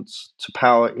governments to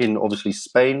power in, obviously,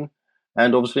 Spain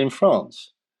and obviously in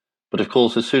France. But of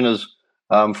course, as soon as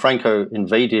Franco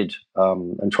invaded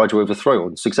and tried to overthrow,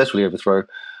 or successfully overthrow,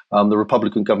 the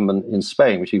Republican government in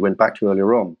Spain, which he went back to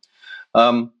earlier on,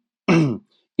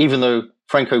 even though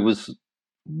Franco was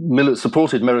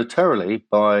supported militarily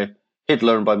by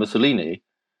Hitler and by Mussolini,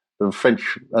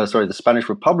 the Spanish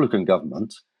Republican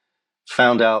government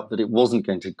found out that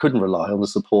it couldn't rely on the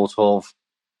support of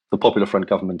the Popular Front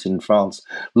government in France,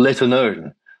 let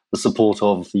alone the support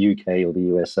of the UK or the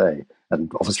USA. And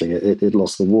obviously it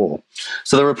lost the war.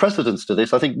 So there are precedents to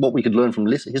this. I think what we could learn from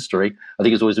history, I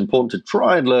think it's always important to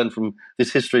try and learn from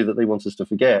this history that they want us to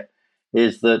forget,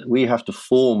 is that we have to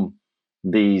form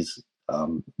these,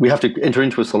 we have to enter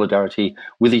into a solidarity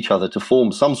with each other to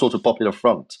form some sort of popular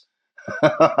front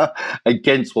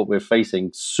against what we're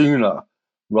facing sooner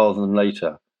rather than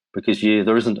later, because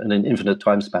there isn't an infinite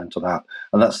time span to that.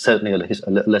 And that's certainly a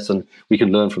lesson we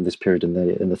can learn from this period in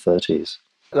the 30s.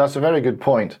 That's a very good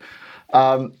point.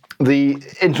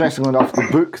 Interestingly enough, the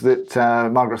book that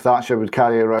Margaret Thatcher would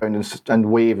carry around and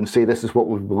wave and say this is what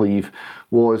we believe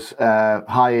was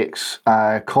Hayek's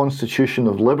Constitution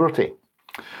of Liberty,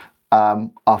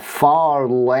 a far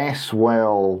less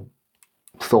well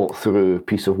thought through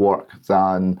piece of work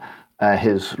than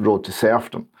his Road to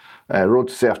Serfdom. Road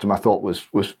to Serfdom I thought was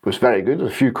very good.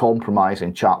 There's a few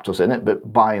compromising chapters in it,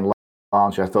 but by and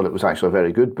large I thought it was actually a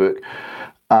very good book.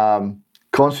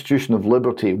 Constitution of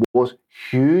Liberty was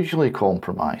hugely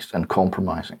compromised and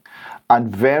compromising,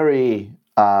 and very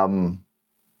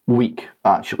weak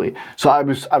actually. So I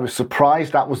was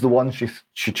surprised that was the one she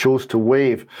chose to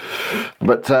waive.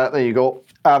 But there you go.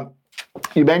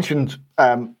 You mentioned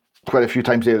quite a few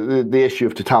times the issue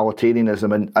of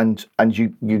totalitarianism, and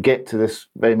you get to this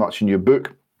very much in your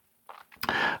book.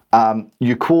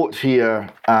 You quote here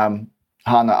Hannah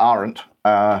Arendt.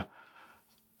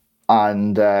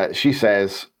 And she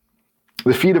says,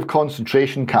 the fear of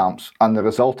concentration camps and the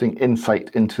resulting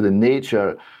insight into the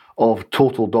nature of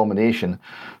total domination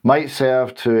might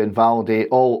serve to invalidate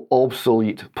all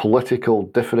obsolete political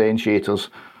differentiators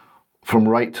from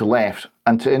right to left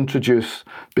and to introduce,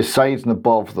 besides and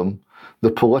above them,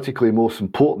 the politically most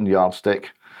important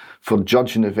yardstick for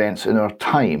judging events in our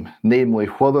time, namely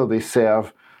whether they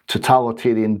serve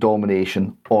totalitarian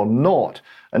domination or not.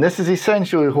 And this is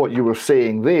essentially what you were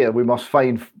saying there. We must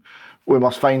find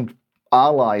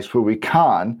allies where we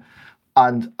can,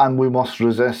 and we must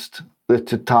resist the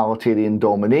totalitarian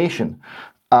domination.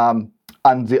 And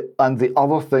the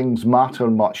other things matter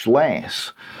much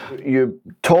less. You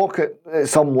talk at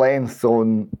some length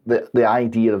on the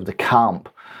idea of the camp.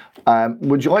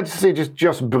 Would you like to say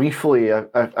just briefly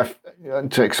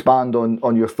to expand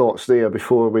on your thoughts there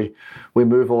before we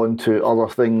move on to other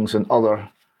things and other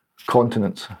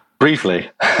continents?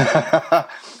 Briefly.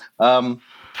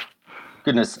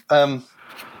 Goodness.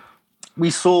 We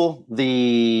saw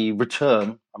the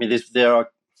return. I mean,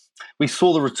 we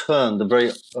saw the return, the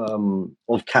very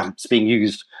of camps being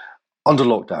used under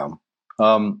lockdown,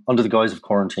 under the guise of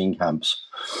quarantine camps.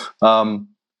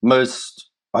 Most,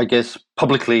 I guess,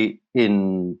 publicly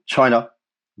in China,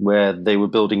 where they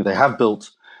have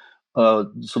built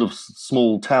sort of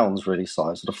small towns, really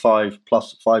size, sort of 5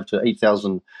 to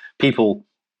 8,000 people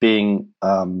being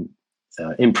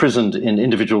imprisoned in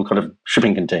individual kind of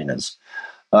shipping containers,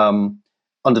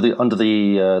 under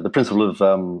the principle of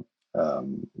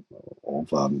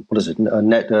what is it,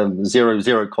 net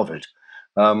zero COVID,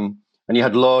 and you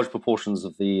had large proportions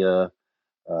of the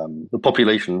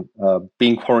population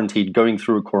being quarantined, going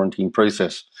through a quarantine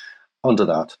process under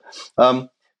that.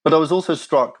 But I was also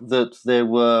struck that there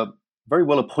were very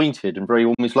well appointed and very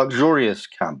almost luxurious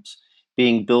camps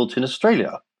being built in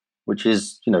Australia, which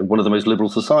is, one of the most liberal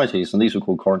societies, and these were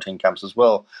called quarantine camps as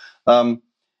well. And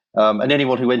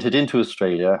anyone who entered into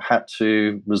Australia had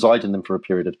to reside in them for a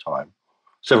period of time.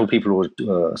 Several people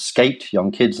were escaped,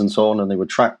 young kids and so on, and they were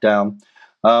tracked down.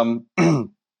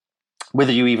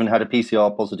 Whether you even had a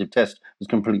PCR positive test was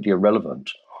completely irrelevant.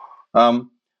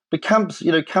 But camps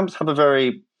have a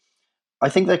very, I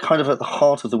think they're kind of at the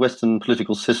heart of the Western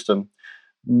political system.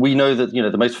 We know that,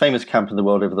 the most famous camp in the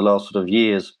world over the last sort of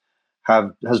years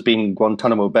has been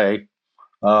Guantanamo Bay,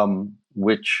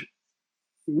 which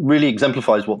really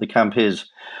exemplifies what the camp is.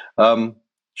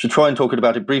 Should try and talk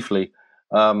about it briefly.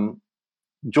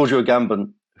 Giorgio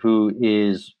Agamben, who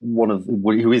is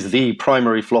the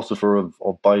primary philosopher of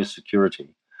biosecurity,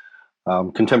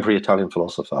 contemporary Italian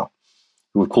philosopher,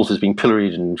 who of course has been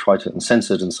pilloried and tried and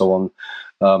censored and so on,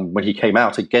 when he came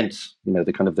out against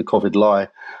the kind of the COVID lie.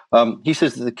 He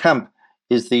says that the camp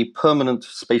is the permanent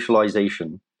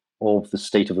spatialization of the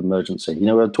state of emergency.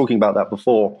 We were talking about that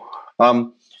before.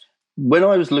 When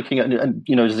I was looking at, and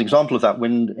as an example of that,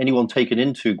 when anyone taken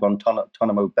into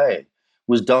Guantanamo Bay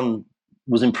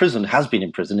was imprisoned, has been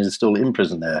imprisoned, is still in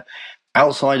prison there,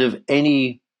 outside of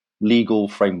any legal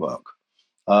framework.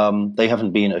 They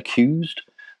haven't been accused.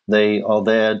 They are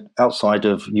there outside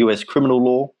of US criminal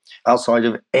law, outside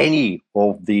of any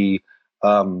of the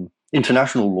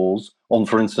international laws on,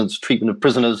 for instance, treatment of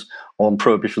prisoners, on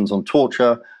prohibitions on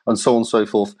torture, and so on and so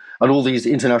forth, and all these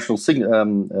international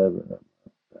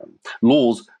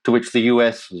laws to which the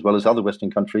US, as well as other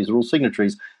Western countries, are all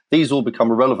signatories. These all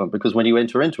become irrelevant because when you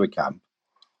enter into a camp,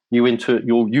 you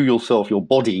yourself, your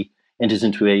body enters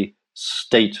into a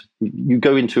state. You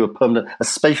go into a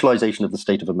spatialization of the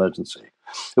state of emergency,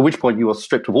 at which point you are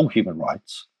stripped of all human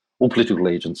rights, all political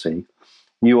agency.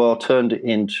 You are turned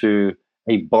into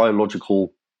a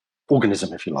biological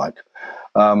organism, if you like.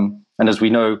 And as we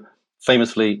know,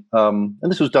 famously, and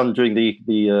this was done during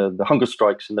the hunger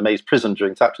strikes in the Maze prison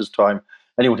during Thatcher's time,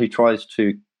 anyone who tries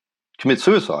to commit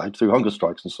suicide through hunger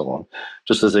strikes and so on,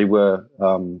 just as they were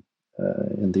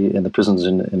in the prisons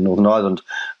in Northern Ireland,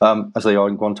 as they are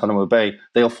in Guantanamo Bay.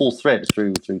 They are forced fed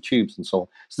through tubes and so on.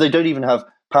 So they don't even have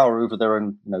power over their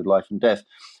own life and death.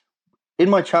 In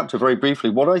my chapter, very briefly,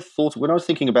 what I thought when I was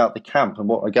thinking about the camp and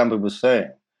what Agamben was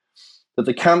saying, that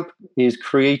the camp is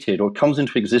created or comes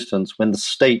into existence when the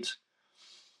state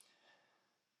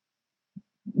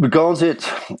regards it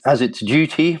as its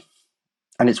duty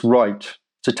and its right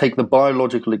to take the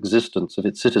biological existence of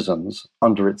its citizens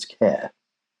under its care.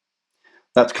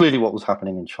 That's clearly what was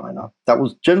happening in China. That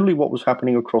was generally what was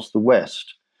happening across the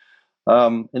West.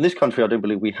 In this country, I don't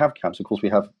believe we have camps. Of course, we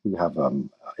have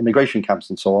immigration camps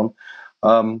and so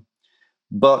on.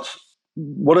 But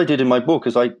what I did in my book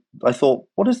is I thought,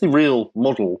 what is the real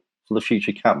model for the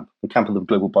future camp, the camp of the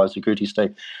global biosecurity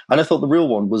state? And I thought the real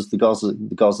one was the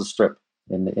Gaza Strip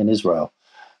in Israel.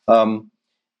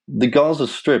 The Gaza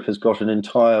Strip has got an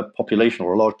entire population,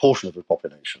 or a large portion of the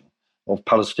population, of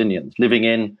Palestinians living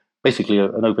in basically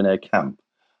an open air camp.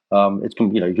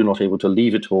 You're not able to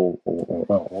leave it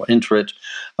or enter it.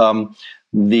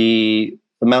 The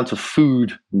amount of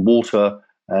food, water,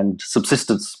 and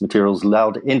subsistence materials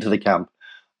allowed into the camp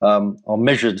are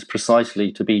measured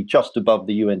precisely to be just above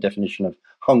the UN definition of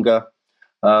hunger.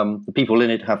 The people in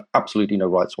it have absolutely no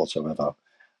rights whatsoever.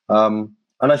 And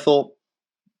I thought,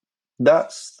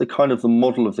 that's the kind of the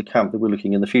model of the camp that we're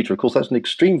looking in the future. Of course, that's an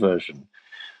extreme version.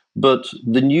 But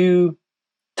the new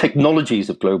technologies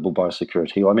of global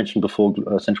biosecurity, I mentioned before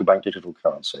central bank digital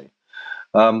currency,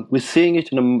 we're seeing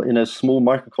it in a small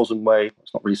microcosm way.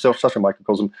 It's not really such a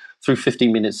microcosm, through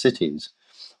 15-minute cities.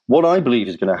 What I believe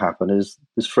is going to happen is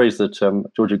this phrase that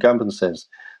George Agamben says,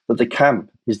 that the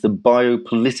camp is the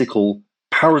biopolitical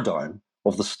paradigm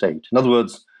of the state. In other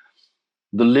words,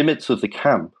 the limits of the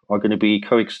camp are going to be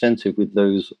coextensive with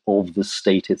those of the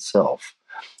state itself.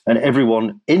 And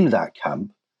everyone in that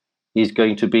camp is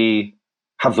going to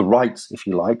have the rights, if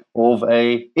you like, of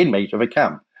an inmate of a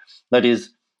camp. That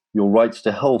is, your rights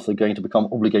to health are going to become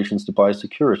obligations to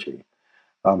biosecurity.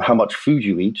 How much food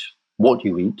you eat, what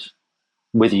you eat,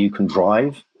 whether you can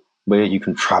drive, where you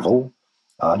can travel,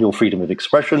 your freedom of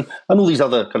expression, and all these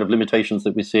other kind of limitations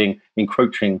that we're seeing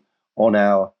encroaching on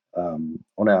our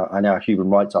human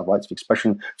rights, our rights of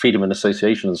expression, freedom of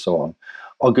association, and so on,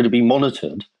 are going to be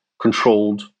monitored,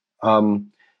 controlled,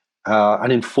 and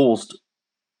enforced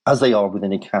as they are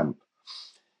within a camp.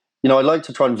 I like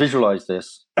to try and visualize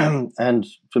this, and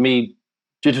for me,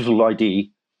 digital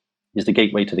ID is the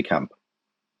gateway to the camp.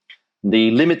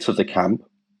 The limits of the camp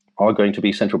are going to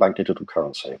be central bank digital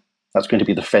currency. That's going to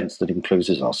be the fence that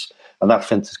encloses us. And that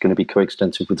fence is going to be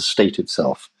coextensive with the state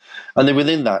itself. And then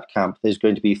within that camp, there's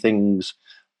going to be things,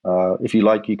 if you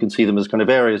like, you can see them as kind of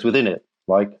areas within it,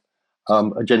 like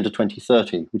Agenda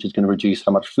 2030, which is going to reduce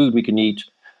how much food we can eat,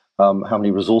 how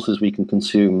many resources we can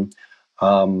consume,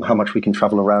 how much we can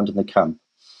travel around in the camp.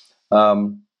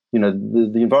 The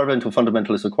environmental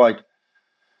fundamentalists are quite,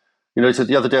 so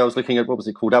the other day I was looking at, what was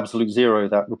it called, Absolute Zero,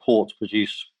 that report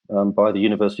produced by the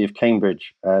University of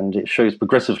Cambridge, and it shows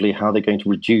progressively how they're going to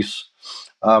reduce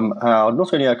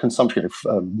not only our consumption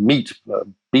of meat,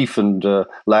 beef and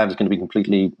lamb is going to be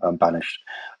completely banished,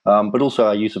 but also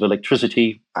our use of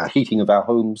electricity, our heating of our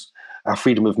homes, our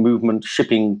freedom of movement,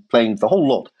 shipping, planes, the whole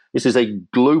lot. This is a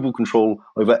global control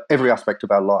over every aspect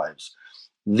of our lives.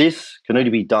 This can only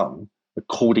be done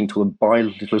according to a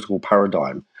biopolitical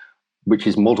paradigm, which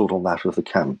is modeled on that of the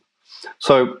camp.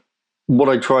 So what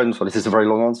I try and, this is a very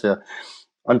long answer,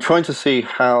 I'm trying to see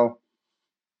how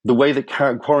the way that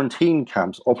quarantine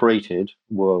camps operated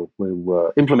were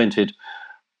implemented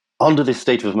under this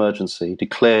state of emergency,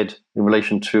 declared in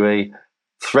relation to a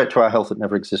threat to our health that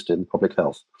never existed in public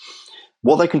health.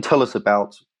 What they can tell us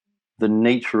about the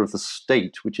nature of the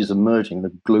state, which is emerging,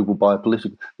 the global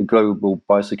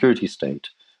biosecurity state,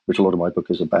 which a lot of my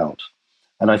book is about.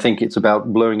 And I think it's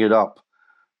about blowing it up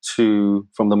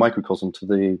from the microcosm to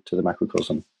the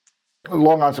macrocosm.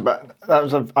 Long answer, but that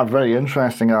was a very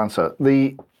interesting answer.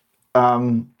 The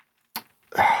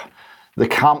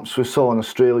camps we saw in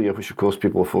Australia, which of course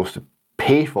people were forced to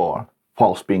pay for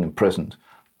whilst being imprisoned,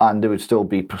 and they would still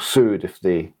be pursued if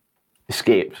they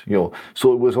escaped.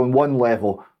 So it was on one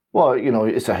level, well,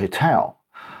 it's a hotel,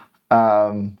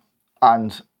 and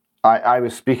I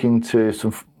was speaking to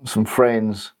some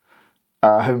friends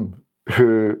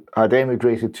who had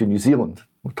emigrated to New Zealand.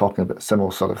 We're talking about a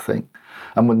similar sort of thing.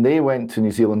 And when they went to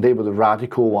New Zealand, they were the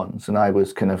radical ones, and I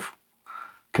was kind of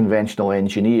conventional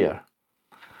engineer.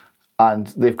 And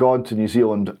they've gone to New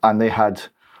Zealand, and they had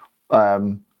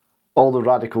all the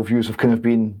radical views have kind of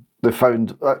been, they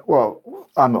found,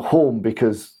 I'm at home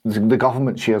because the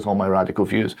government shares all my radical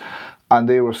views, and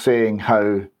they were saying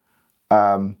how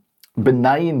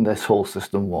benign this whole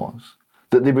system was,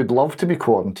 that they would love to be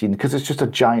quarantined because it's just a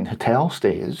giant hotel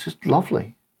stay. It's just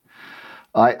lovely.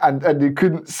 And they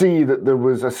couldn't see that there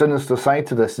was a sinister side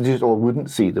to this. They just wouldn't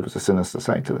see there was a sinister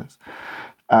side to this.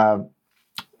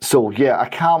 So yeah, a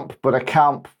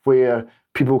camp where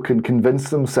people can convince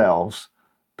themselves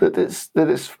that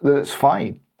it's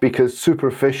fine, because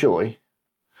superficially,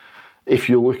 if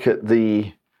you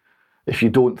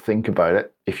don't think about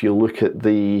it, if you look at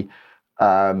the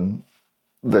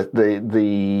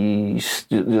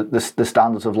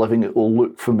standards of living, it will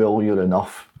look familiar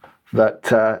enough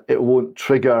that it won't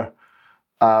trigger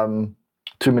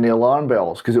too many alarm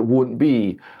bells, because it won't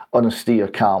be an austere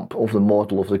camp of the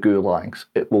model of the gulags.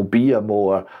 It will be a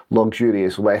more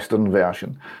luxurious Western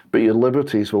version, but your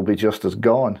liberties will be just as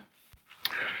gone.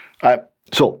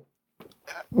 So,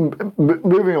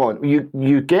 moving on,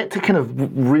 you get to kind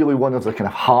of really one of the kind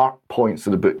of heart points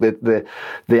of the book,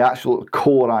 the actual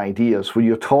core ideas, where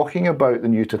you're talking about the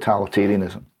new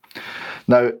totalitarianism.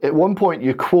 Now, at one point,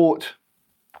 you quote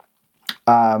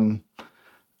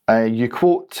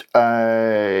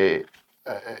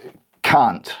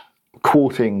Kant,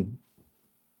 quoting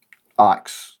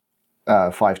Acts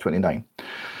 5:29.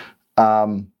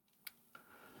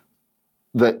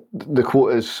 That the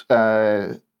quote is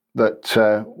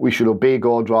that we should obey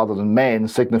God rather than men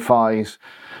signifies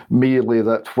merely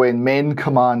that when men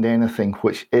command anything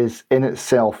which is in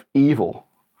itself evil,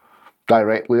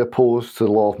 directly opposed to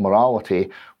the law of morality,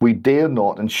 we dare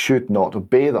not and should not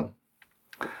obey them.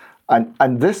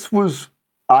 And this was,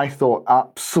 I thought,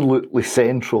 absolutely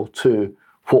central to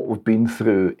what we've been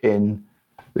through in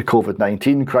the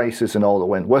COVID-19 crisis and all that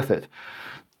went with it.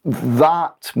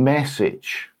 That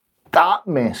message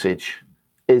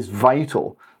is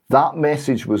vital. That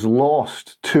message was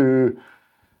lost to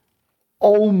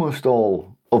almost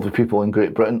all of the people in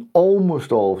Great Britain,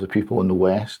 almost all of the people in the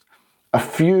West. A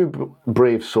few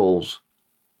brave souls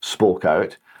spoke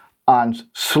out, and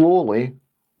slowly,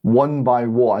 one by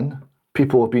one,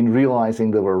 people have been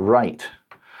realizing they were right.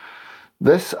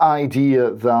 This idea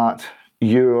that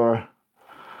your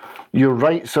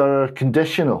rights are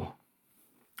conditional.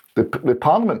 The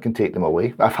Parliament can take them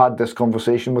away. I've had this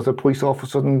conversation with a police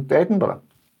officer in Edinburgh.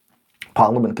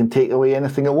 Parliament can take away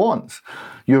anything it wants.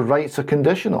 Your rights are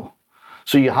conditional.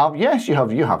 So you have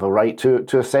a right to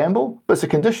assemble, but it's a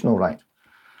conditional right.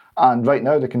 And right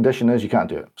now the condition is you can't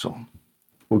do it. So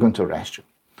we're going to arrest you.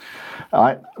 All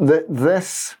right.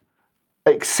 This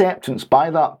acceptance by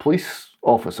that police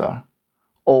officer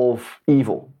of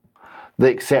evil, the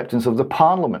acceptance of the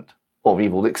Parliament of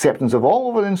evil, the acceptance of all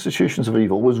of our institutions of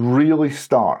evil was really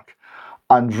stark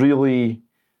and really,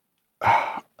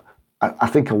 I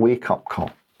think, a wake-up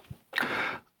call.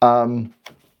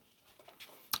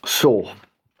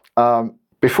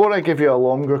 Before I give you a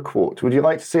longer quote, would you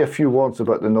like to say a few words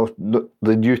about the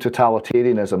new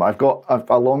totalitarianism? I've got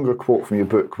a longer quote from your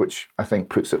book, which I think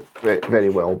puts it very, very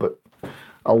well, but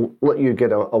I'll let you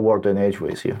get a word in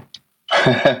edgeways here.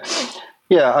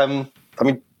 Yeah, I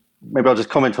mean, maybe I'll just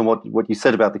comment on what you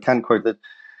said about the Kant quote.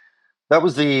 That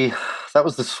was the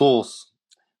source.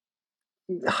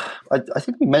 I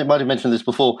think we might have mentioned this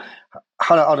before.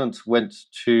 Hannah Arendt went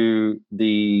to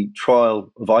the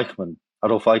trial of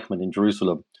Adolf Eichmann in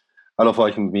Jerusalem. Adolf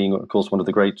Eichmann being, of course, one of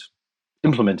the great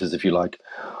implementers, if you like,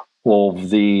 of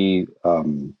the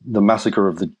massacre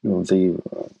of the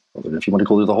if you want to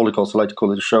call it the Holocaust, I like to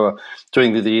call it a Shoah,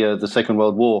 during the Second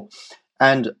World War.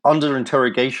 And under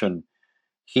interrogation,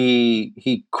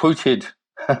 he quoted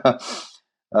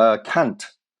Kant,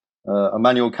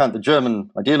 Immanuel Kant, the German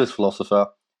idealist philosopher,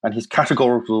 and his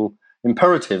categorical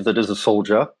imperative that as a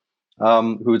soldier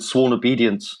who had sworn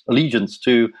allegiance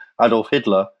to Adolf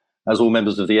Hitler, as all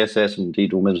members of the SS and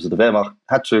indeed all members of the Wehrmacht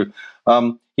had to,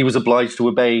 he was obliged to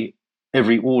obey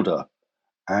every order.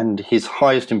 And his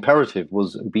highest imperative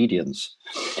was obedience.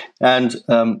 And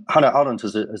Hannah Arendt,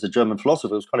 as a German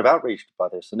philosopher, was kind of outraged by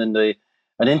this. And in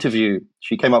an interview,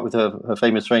 she came up with her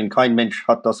famous saying, "Kein Mensch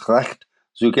hat das Recht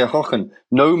zu gehorchen."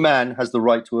 No man has the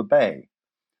right to obey.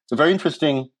 It's a very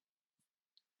interesting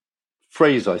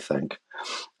phrase, I think.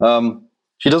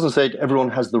 She doesn't say everyone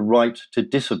has the right to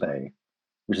disobey,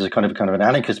 which is a kind of an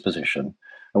anarchist position,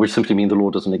 and which simply means the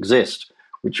law doesn't exist,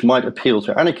 which might appeal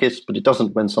to anarchists, but it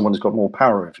doesn't when someone has got more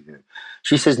power over you.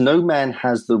 She says no man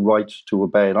has the right to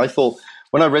obey. And I thought,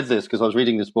 when I read this, because I was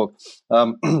reading this book,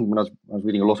 when I was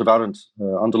reading a lot of Arendt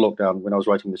under lockdown when I was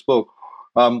writing this book,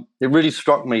 it really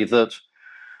struck me that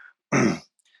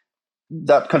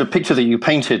that kind of picture that you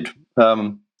painted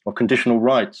of conditional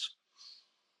rights,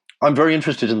 I'm very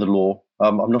interested in the law.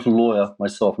 I'm not a lawyer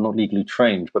myself, I'm not legally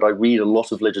trained, but I read a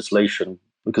lot of legislation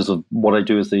because of what I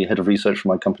do as the head of research for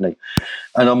my company.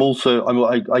 And I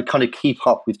kind of keep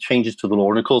up with changes to the law.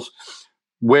 And of course,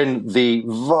 when the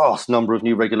vast number of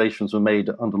new regulations were made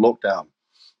under lockdown,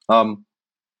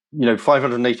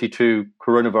 582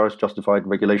 coronavirus justified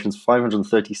regulations,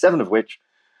 537 of which,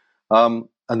 and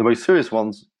the most serious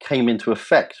ones, came into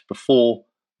effect before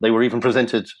they were even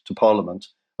presented to Parliament.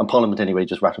 And Parliament, anyway,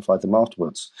 just ratified them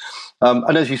afterwards.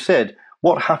 And as you said,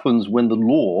 what happens when the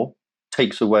law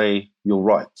takes away your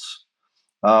rights?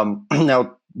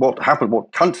 Now, what happened? What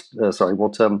Adolf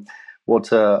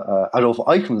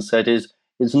Eichmann said is,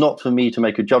 "It's not for me to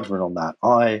make a judgment on that.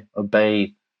 I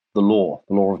obey the law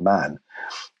of man."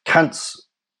 Kant's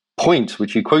point,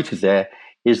 which you quoted there,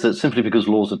 is that simply because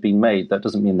laws have been made, that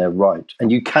doesn't mean they're right,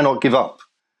 and you cannot give up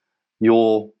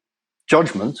your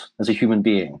judgment as a human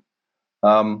being.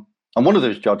 And one of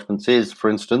those judgments is, for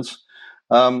instance,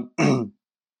 it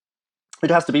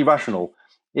has to be rational.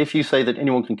 If you say that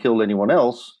anyone can kill anyone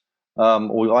else,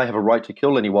 or I have a right to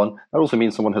kill anyone, that also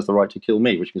means someone has the right to kill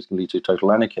me, which can lead to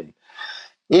total anarchy.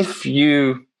 If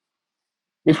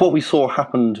what we saw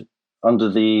happened under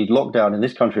the lockdown in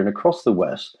this country and across the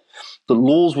West, the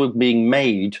laws were being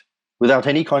made without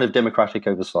any kind of democratic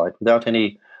oversight, without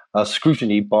any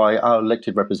scrutiny by our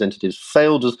elected representatives,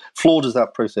 flawed as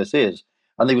that process is,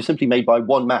 and they were simply made by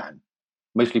one man,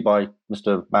 mostly by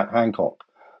Mr. Matt Hancock,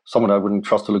 someone I wouldn't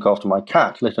trust to look after my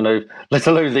cat, let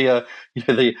alone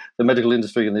the medical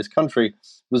industry in this country,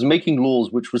 was making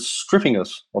laws which were stripping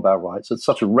us of our rights at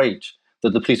such a rate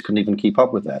that the police couldn't even keep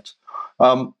up with that.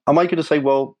 Am I going to say,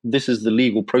 well, this is the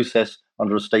legal process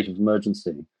under a state of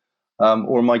emergency?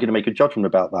 Or am I going to make a judgment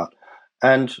about that?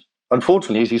 And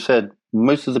unfortunately, as you said,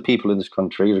 most of the people in this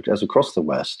country, as across the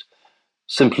West,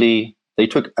 simply, they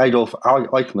took Adolf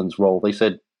Eichmann's role. They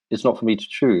said, it's not for me to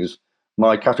choose.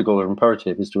 My categorical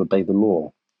imperative is to obey the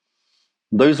law.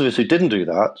 Those of us who didn't do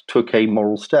that took a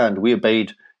moral stand. We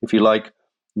obeyed, if you like,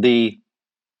 the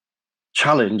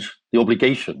challenge, the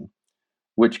obligation,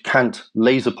 which Kant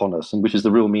lays upon us, and which is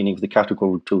the real meaning of the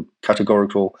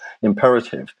categorical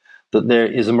imperative, that there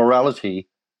is a morality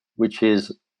which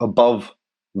is above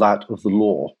that of the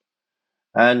law.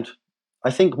 And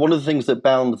I think one of the things that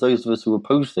bound those of us who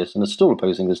oppose this, and are still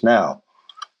opposing this now,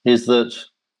 is that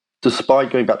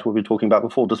despite, going back to what we were talking about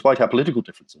before, despite our political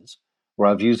differences, or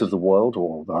our views of the world,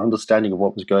 or our understanding of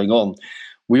what was going on,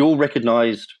 we all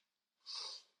recognized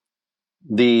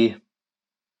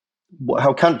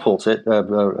how Kant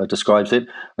describes it,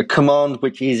 a command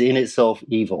which is in itself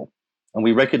evil. And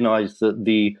we recognize that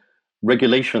the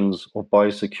regulations of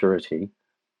biosecurity,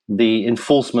 the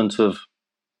enforcement of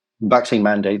vaccine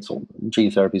mandates or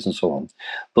gene therapies and so on,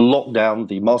 the lockdown,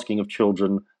 the masking of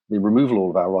children, the removal of all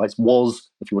of our rights was,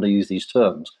 if you want to use these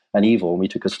terms, an evil, and we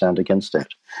took a stand against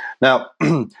it. Now,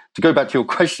 to go back to your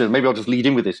question, maybe I'll just lead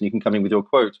in with this and you can come in with your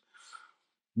quote.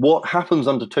 What happens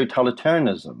under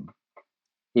totalitarianism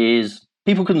is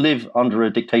people can live under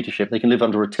a dictatorship, they can live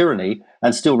under a tyranny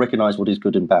and still recognize what is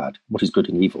good and bad, what is good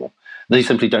and evil. They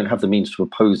simply don't have the means to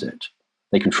oppose it.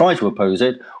 They can try to oppose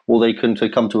it, or they can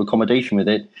come to accommodation with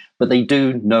it, but they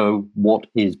do know what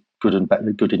is good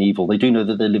and evil. They do know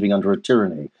that they're living under a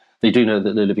tyranny. They do know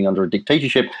that they're living under a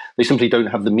dictatorship. They simply don't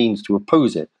have the means to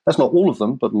oppose it. That's not all of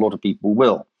them, but a lot of people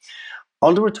will.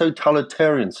 Under a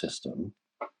totalitarian system,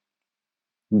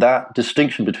 that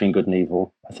distinction between good and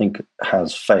evil, I think,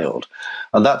 has failed.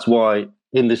 And that's why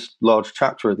in this large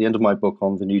chapter at the end of my book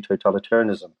on the new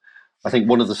totalitarianism, I think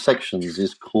one of the sections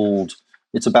is called,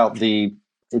 it's about the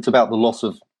loss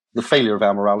of, the failure of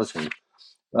our morality.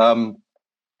 Hannah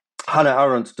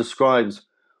Arendt describes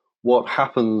what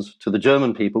happens to the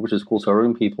German people, which is of course our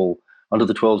own people, under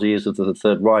the 12 years of the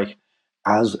Third Reich,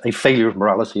 as a failure of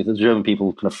morality. The German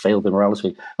people kind of failed their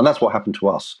morality. And that's what happened to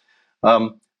us.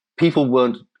 People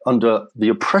weren't under the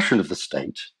oppression of the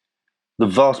state. The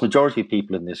vast majority of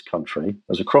people in this country,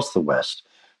 as across the West,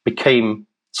 became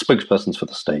spokespersons for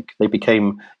the state. They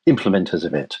became implementers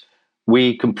of it.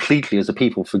 We completely, as a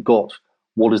people, forgot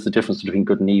what is the difference between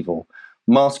good and evil.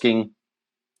 Masking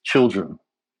children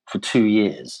for 2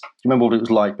 years. Do you remember what it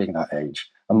was like being that age?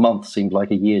 A month seemed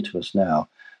like a year to us now.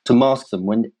 To mask them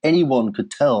when anyone could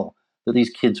tell that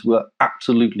these kids were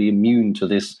absolutely immune to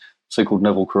this so-called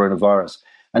novel coronavirus,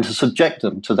 and to subject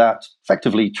them to that,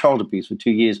 effectively, child abuse for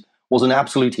 2 years was an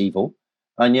absolute evil.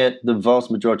 And yet the vast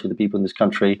majority of the people in this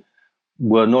country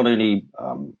were not only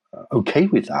okay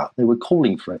with that, they were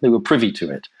calling for it, they were privy to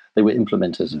it, they were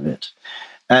implementers of it.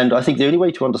 And I think the only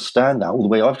way to understand that, or the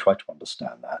way I've tried to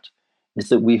understand that, is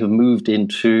that we have moved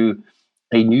into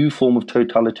a new form of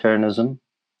totalitarianism,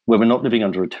 where we're not living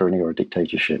under a tyranny or a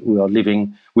dictatorship.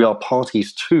 We are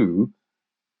parties to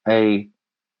an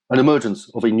emergence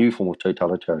of a new form of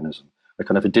totalitarianism, a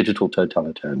kind of a digital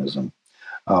totalitarianism.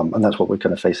 And that's what we're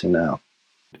kind of facing now.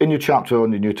 In your chapter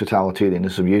on the new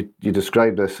totalitarianism, you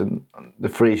describe this, and the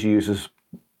phrase you use is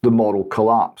the moral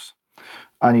collapse.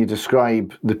 And you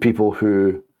describe the people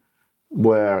who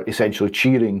were essentially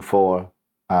cheering for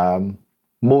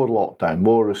more lockdown,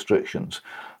 more restrictions,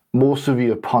 more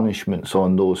severe punishments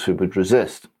on those who would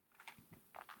resist.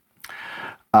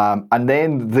 And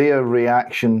then their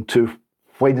reaction to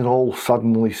when it all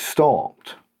suddenly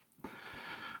stopped.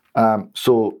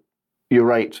 So you're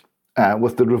right,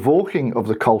 with the revoking of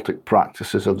the cultic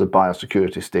practices of the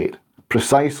biosecurity state,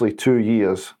 precisely 2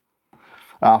 years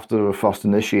after they were first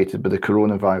initiated by the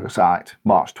Coronavirus Act,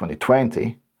 March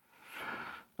 2020,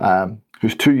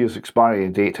 whose 2 years expiry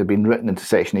date had been written into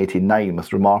Section 89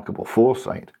 with remarkable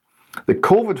foresight, the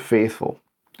COVID faithful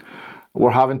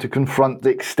were having to confront the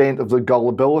extent of their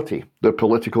gullibility, their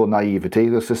political naivety,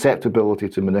 their susceptibility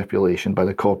to manipulation by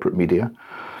the corporate media,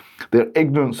 their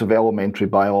ignorance of elementary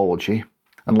biology,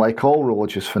 and like all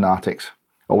religious fanatics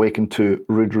awakened to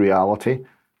rude reality,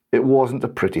 it wasn't a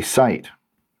pretty sight.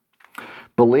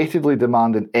 Belatedly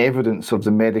demanding evidence of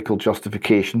the medical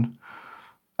justification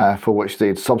for which they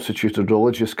had substituted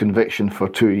religious conviction for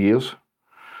 2 years,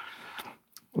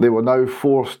 they were now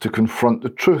forced to confront the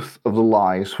truth of the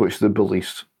lies which the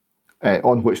beliefs,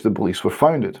 on which the beliefs were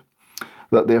founded,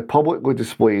 that their publicly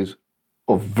displays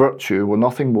of virtue were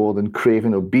nothing more than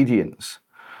craving obedience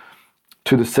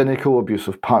to the cynical abuse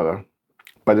of power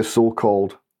by the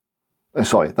so-called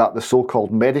that the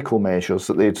so-called medical measures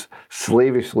that they'd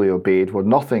slavishly obeyed were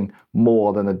nothing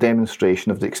more than a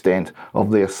demonstration of the extent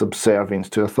of their subservience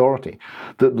to authority,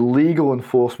 that the legal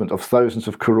enforcement of thousands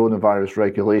of coronavirus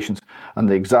regulations and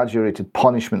the exaggerated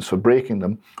punishments for breaking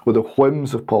them were the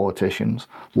whims of politicians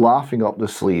laughing up their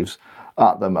sleeves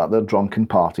at them at their drunken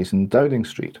parties in Downing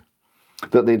Street,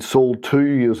 that they'd sold 2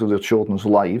 years of their children's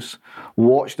lives,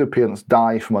 watched their parents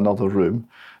die from another room,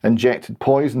 injected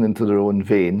poison into their own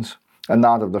veins, and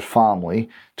that of their family,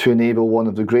 to enable one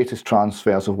of the greatest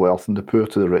transfers of wealth from the poor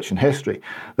to the rich in history,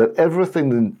 that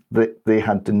everything that they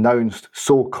had denounced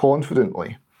so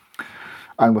confidently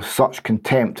and with such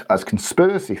contempt as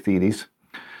conspiracy theories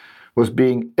was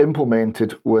being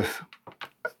implemented with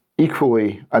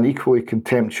an equally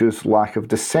contemptuous lack of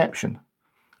deception,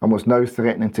 and was now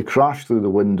threatening to crash through the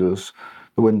windows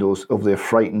of their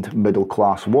frightened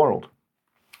middle-class world.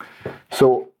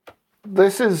 So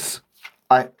this is,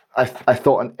 I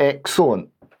thought, an excellent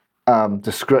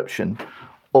description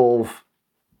of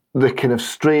the kind of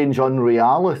strange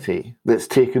unreality that's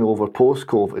taken over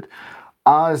post-COVID,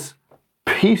 as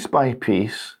piece by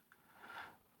piece,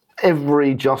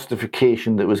 every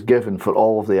justification that was given for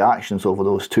all of the actions over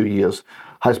those 2 years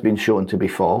has been shown to be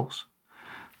false.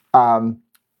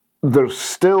 There's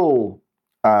still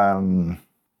a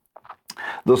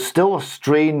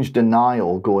strange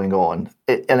denial going on,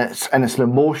 and it's an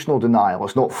emotional denial.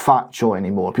 It's not factual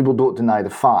anymore. People don't deny the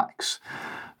facts.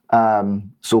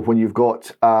 So when you've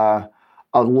got a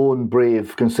lone,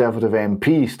 brave Conservative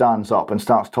MP stands up and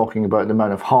starts talking about the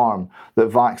amount of harm that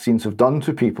vaccines have done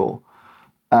to people,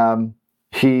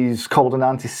 he's called an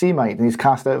anti-Semite and he's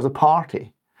cast out of the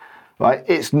party. Right?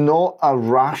 It's not a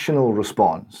rational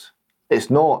response. It's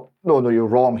not, no, you're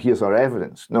wrong, here's our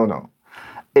evidence. No.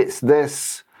 It's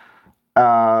this,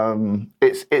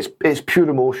 it's pure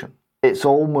emotion. It's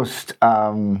almost,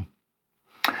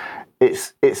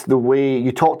 it's the way,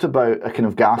 you talked about a kind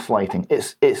of gaslighting.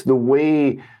 It's the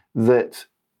way that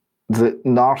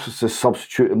narcissists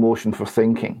substitute emotion for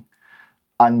thinking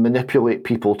and manipulate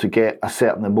people to get a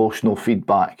certain emotional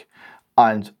feedback,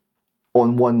 and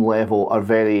on one level are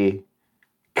very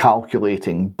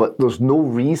calculating, but there's no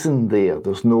reason there.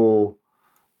 There's no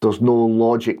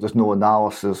logic, there's no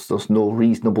analysis, there's no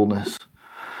reasonableness.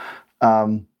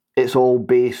 It's all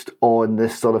based on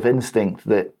this sort of instinct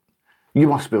that you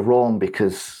must be wrong,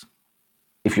 because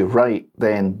if you're right,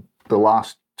 then the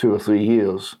last 2 or 3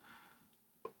 years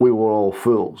we were all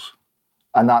fools.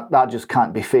 And that just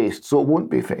can't be faced, so it won't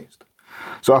be faced.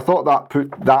 So I thought that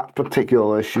put that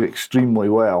particular issue extremely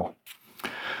well.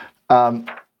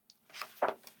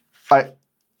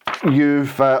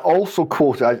 You've also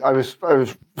quoted, I was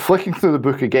flicking through the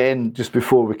book again just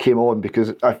before we came on,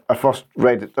 because I first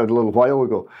read it a little while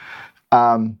ago.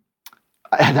 And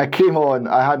I came on,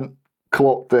 I hadn't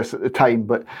clocked this at the time,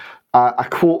 but a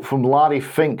quote from Larry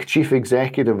Fink, chief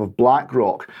executive of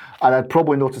BlackRock. And I'd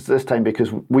probably noticed this time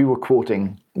because we were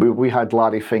quoting, we had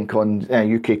Larry Fink on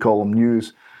UK Column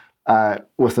News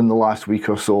within the last week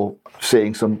or so,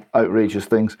 saying some outrageous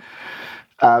things.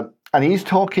 And he's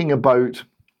talking about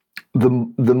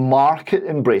the market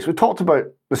embrace. We talked about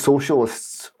the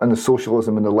socialists and the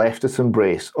socialism and the leftist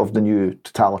embrace of the new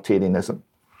totalitarianism.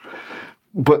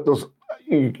 But there's,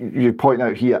 you point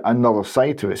out here, another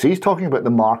side to it. So he's talking about the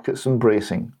market's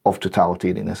embracing of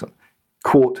totalitarianism.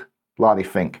 Quote Larry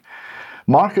Fink,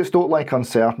 "Markets don't like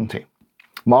uncertainty.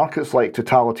 Markets like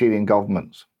totalitarian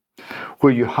governments,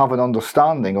 where you have an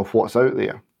understanding of what's out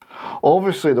there.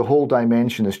 Obviously, the whole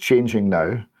dimension is changing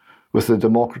now with the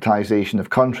democratization of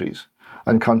countries,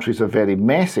 and countries are very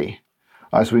messy,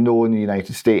 as we know in the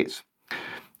United States.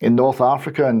 In North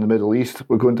Africa and the Middle East,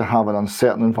 we're going to have an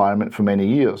uncertain environment for many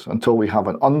years until we have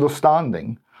an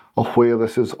understanding of where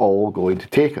this is all going to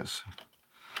take us."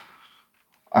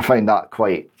 I find that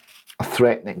quite a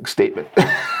threatening statement.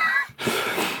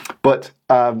 But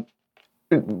could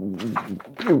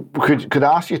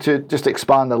I ask you to just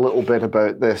expand a little bit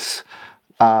about this,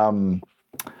 the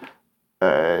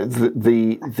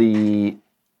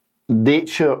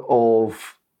nature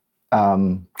of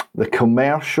the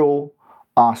commercial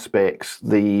aspects,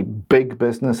 the big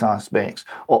business aspects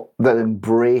that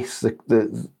embrace the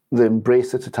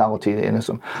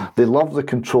totalitarianism. They love the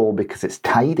control because it's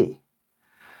tidy.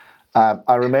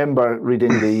 I remember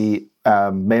reading the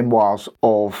memoirs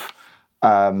of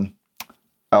the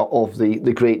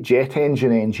great jet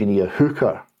engine engineer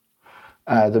Hooker.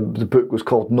 The book was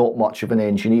called Not Much of an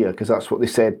Engineer, because that's what they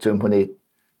said to him when he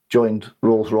joined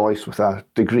Rolls-Royce with a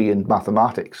degree in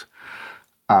mathematics.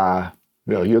 Well,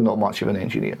 you're not much of an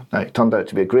engineer. Now, it turned out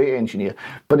to be a great engineer.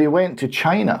 But he went to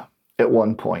China at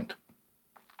one point,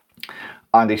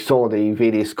 and he saw the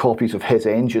various copies of his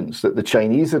engines that the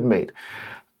Chinese had made.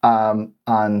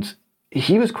 And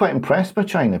he was quite impressed by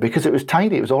China because it was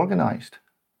tidy, it was organised.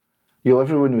 You know,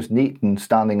 everyone was neat and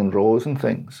standing in rows and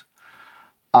things.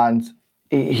 And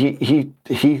he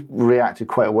reacted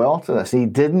quite well to this. He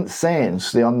didn't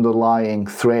sense the underlying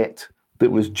threat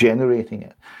that was generating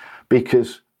it,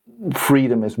 because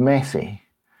freedom is messy.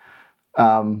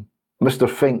 Mr.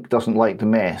 Fink doesn't like the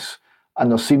mess,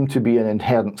 and there seemed to be an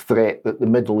inherent threat that the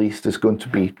Middle East is going to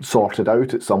be sorted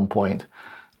out at some point,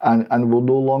 and will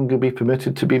no longer be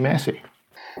permitted to be messy.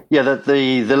 Yeah,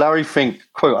 the Larry Fink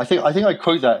quote. I think I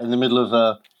quote that in the middle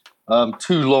of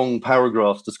two long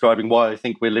paragraphs describing why I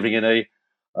think we're living in a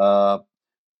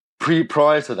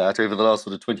prior to that, over the last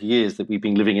sort of 20 years, that we've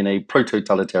been living in a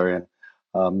proto-totalitarian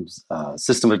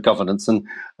system of governance, and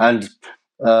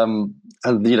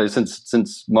you know,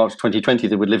 since March 2020,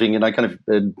 that we're living in,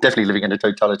 definitely living in a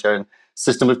totalitarian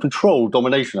system of control,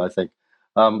 domination, I think.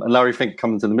 And Larry Fink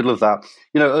comes in the middle of that.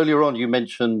 You know, earlier on you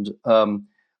mentioned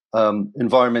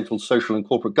environmental, social, and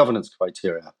corporate governance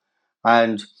criteria,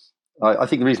 and I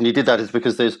think the reason he did that is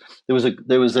because there was a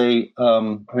I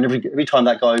mean, every time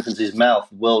that guy opens his mouth,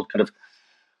 the world kind of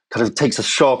takes a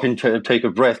sharp intake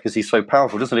of breath because he's so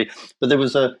powerful, doesn't he? But there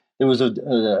was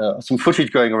some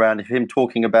footage going around of him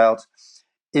talking about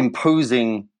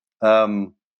imposing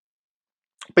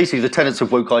basically the tenets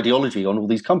of woke ideology on all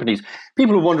these companies.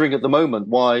 People are wondering at the moment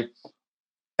why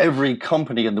every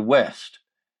company in the West,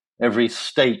 every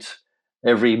state,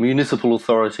 every municipal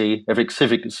authority, every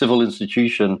civil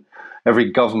institution,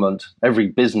 every government, every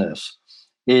business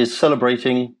is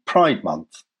celebrating Pride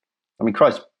Month. I mean,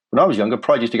 Christ, when I was younger,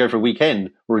 Pride used to go for a weekend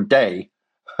or a day.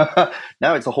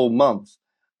 Now it's a whole month.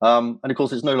 And of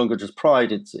course, it's no longer just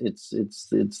Pride. It's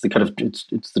the kind of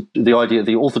the idea,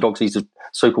 the orthodoxies of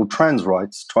so-called trans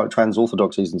rights, trans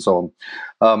orthodoxies, and so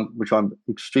on, which I'm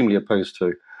extremely opposed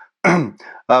to. And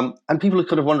people are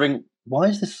kind of wondering, why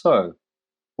is this so?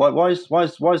 Why is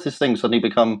this thing suddenly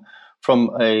become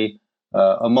from a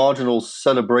marginal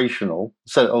celebrational,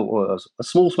 or a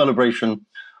small celebration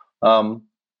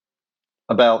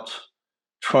about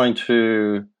trying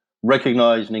to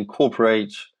recognize and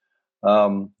incorporate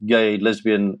gay,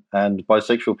 lesbian, and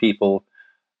bisexual people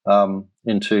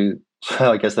into,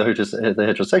 I guess, the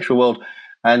heterosexual world,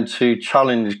 and to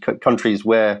challenge countries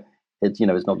where it's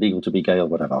not legal to be gay or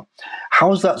whatever.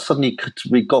 How has that suddenly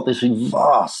got this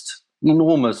vast,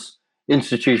 enormous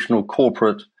institutional,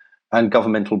 corporate, and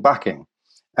governmental backing?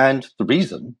 And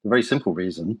the very simple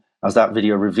reason, as that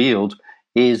video revealed,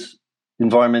 is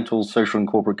environmental, social, and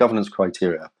corporate governance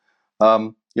criteria.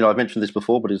 I've mentioned this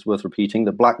before, but it's worth repeating.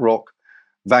 The BlackRock,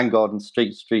 Vanguard, and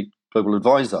State Street Global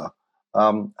Advisor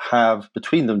have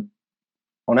between them,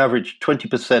 on average,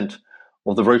 20%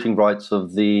 of the voting rights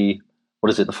of the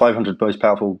 500 most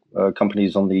powerful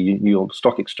companies on the New York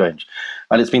Stock Exchange.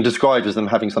 And it's been described as them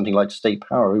having something like state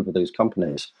power over those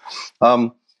companies.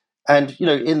 And,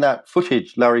 in that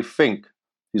footage, Larry Fink,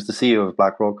 who's the CEO of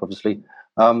BlackRock, obviously,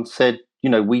 said,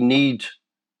 we need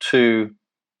to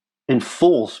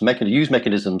use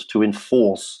mechanisms to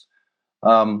enforce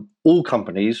all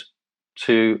companies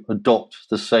to adopt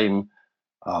the same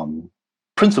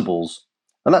principles.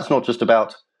 And that's not just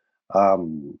about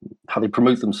how they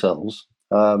promote themselves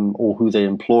or who they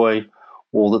employ,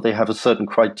 or that they have a certain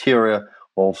criteria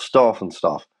of staff and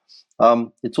stuff.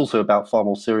 It's also about far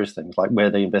more serious things, like where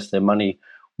they invest their money,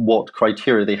 what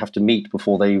criteria they have to meet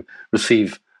before they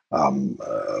receive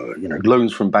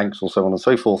loans from banks, or so on and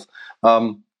so forth.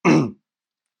 In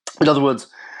other words,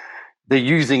 they're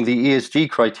using the ESG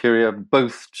criteria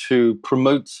both to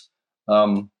promote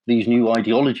these new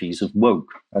ideologies of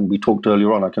woke, and we talked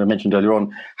earlier on. I kind of mentioned earlier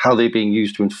on how they're being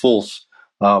used to enforce,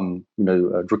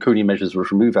 draconian measures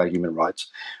which remove our human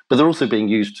rights, but they're also being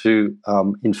used to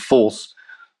enforce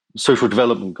social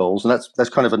development goals, and that's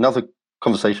kind of another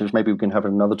conversation, which maybe we can have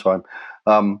at another time,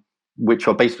 which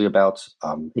are basically about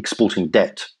exporting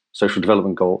debt.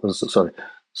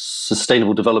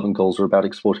 Sustainable development goals are about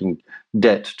exporting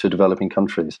debt to developing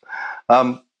countries.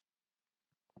 But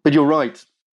you're right.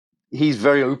 He's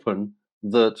very open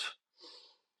that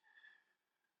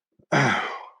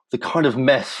the kind of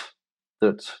mess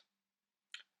that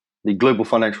the global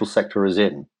financial sector is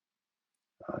in.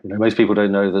 Most people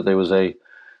don't know that there was a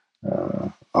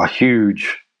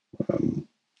huge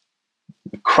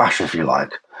crash, if you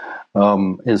like,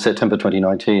 in September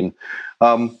 2019.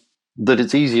 That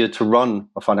it's easier to run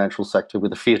a financial sector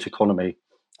with a fiat economy,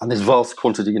 and there's vast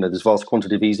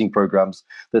quantitative easing programs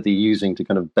that they're using to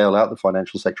kind of bail out the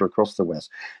financial sector across the West.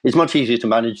 It's much easier to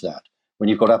manage that when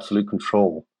you've got absolute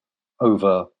control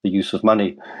over the use of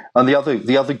money. And the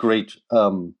other great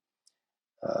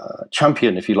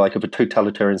champion, if you like, of a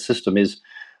totalitarian system is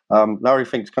Larry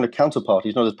Fink's kind of counterpart.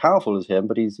 He's not as powerful as him,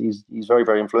 but he's very,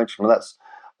 very influential, and that's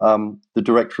the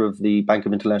director of the Bank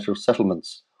of International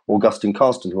Settlements, Augustine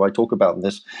Carsten, who I talk about in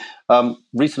this.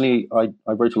 Recently, I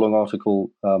wrote a long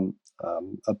article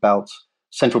about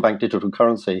central bank digital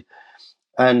currency,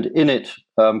 and in it,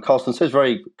 Carsten says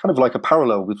very kind of like a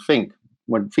parallel with Fink,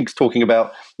 when Fink's talking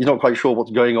about he's not quite sure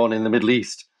what's going on in the Middle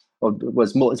East.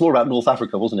 It's more about North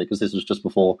Africa, wasn't it? Because this was just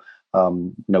before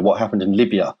what happened in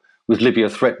Libya, with Libya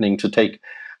threatening to take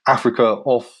Africa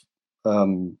off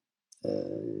the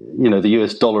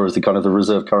US dollar as the kind of the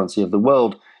reserve currency of the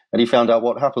world. And he found out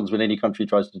what happens when any country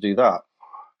tries to do that.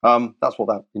 That's what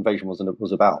that invasion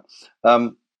was about.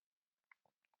 In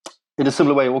a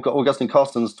similar way, Augustine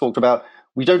Carstens talked about,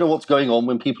 we don't know what's going on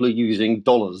when people are using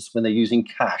dollars, when they're using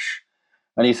cash.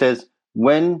 And he says,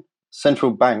 when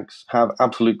central banks have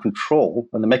absolute control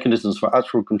and the mechanisms for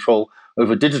absolute control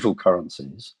over digital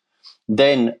currencies,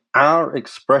 then our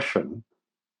expression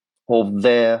of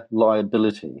their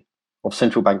liability, of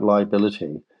central bank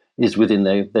liability, is within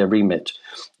their remit.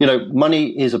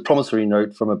 Money is a promissory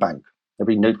note from a bank.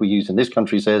 Every note we use in this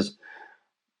country says,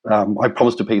 I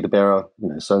promise to pay the bearer,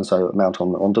 so-and-so amount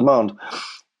on demand.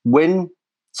 When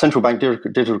central bank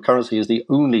digital currency is the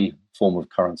only form of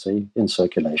currency in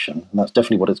circulation, and that's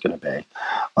definitely what it's going to be,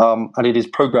 and it is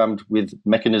programmed with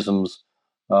mechanisms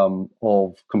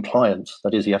of compliance.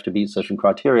 That is, you have to meet certain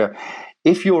criteria.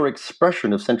 If your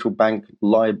expression of central bank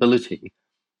liability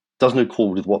doesn't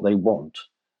accord with what they want,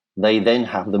 they then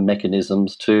have the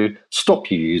mechanisms to stop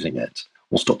you using it,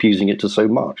 or stop using it to so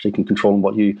much. They can control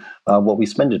what we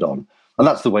spend it on. And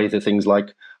that's the way that things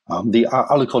like the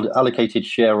allocated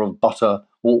share of butter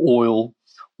or oil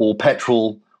or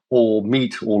petrol or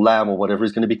meat or lamb or whatever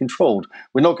is going to be controlled.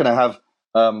 We're not going to have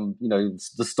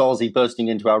the Stasi bursting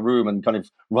into our room and kind of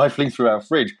rifling through our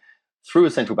fridge. Through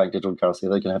a central bank digital currency,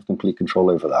 they can have complete control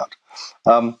over that.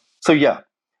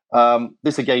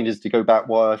 This again is to go back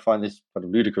why I find this kind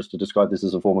of ludicrous to describe this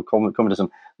as a form of communism.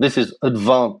 This is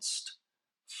advanced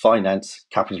finance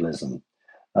capitalism.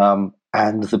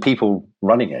 And the people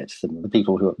running it,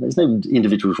 there's no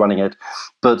individuals running it,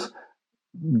 but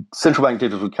central bank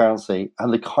digital currency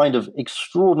and the kind of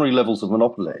extraordinary levels of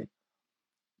monopoly,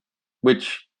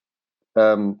 which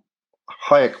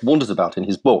Hayek wonders about in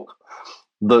his book,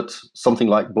 that something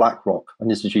like BlackRock, an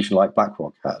institution like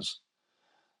BlackRock has.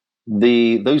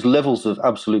 Those levels of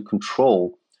absolute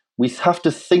control, we have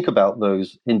to think about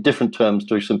those in different terms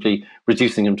to simply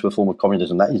reducing them to a form of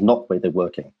communism. That is not the way they're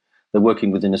working. They're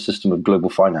working within a system of global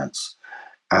finance.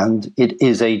 And it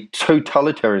is a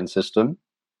totalitarian system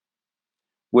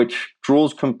which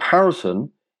draws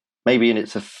comparison, maybe in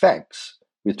its effects,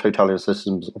 with totalitarian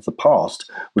systems of the past,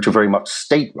 which are very much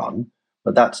state-run,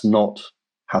 but that's not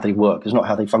how they work. It's not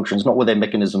how they function. It's not where their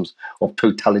mechanisms of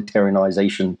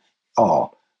totalitarianization are.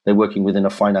 They're working within a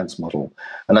finance model.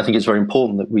 And I think it's very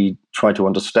important that we try to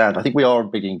understand, I think we are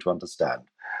beginning to understand,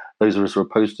 those of us who are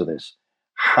opposed to this,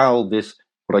 how this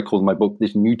what I call in my book,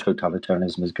 this new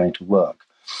totalitarianism is going to work.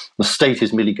 The state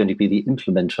is merely going to be the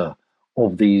implementer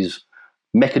of these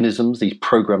mechanisms, these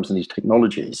programs, and these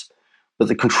technologies. But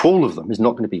the control of them is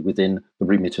not going to be within the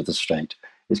remit of the state.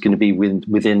 It's going to be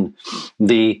within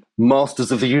the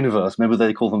masters of the universe. Remember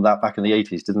they called them that back in the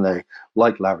 80s, didn't they?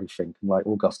 Like Larry Fink and like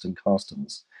Augustin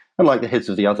Carstens, and like the heads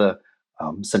of the other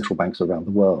central banks around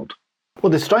the world.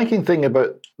 Well, the striking thing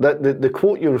about that, the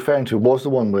quote you're referring to was the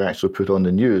one we actually put on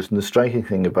the news, and the striking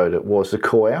thing about it was the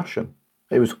coercion.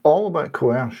 It was all about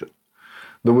coercion.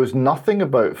 There was nothing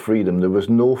about freedom. There was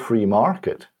no free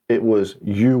market. It was,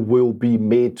 you will be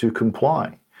made to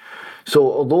comply.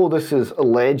 So although this is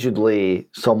allegedly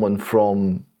someone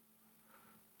from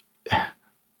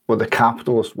the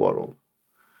capitalist world,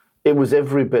 it was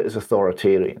every bit as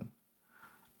authoritarian,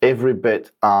 every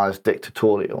bit as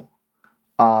dictatorial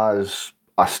as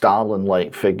a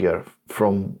Stalin-like figure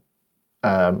from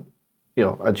a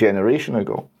generation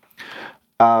ago.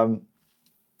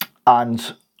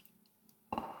 And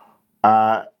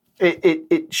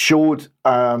it showed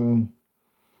an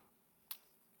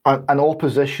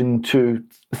opposition to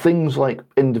things like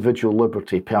individual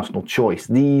liberty, personal choice.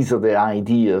 These are the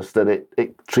ideas that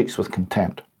it treats with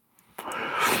contempt.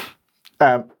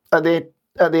 At the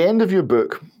end of your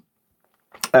book,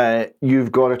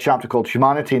 you've got a chapter called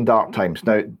Humanity in Dark Times.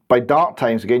 Now, by dark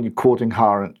times, again, you're quoting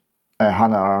Hannah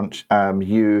Arendt,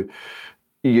 you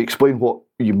explain what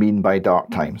you mean by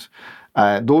dark times.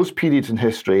 Those periods in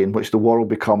history in which the world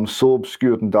becomes so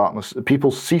obscured in darkness that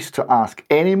people cease to ask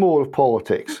any more of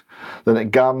politics than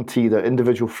it guarantee their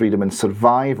individual freedom and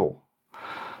survival,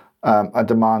 a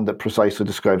demand that precisely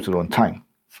describes their own time.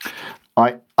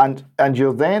 And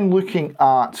you're then looking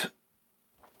at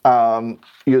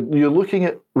you're looking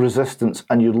at resistance,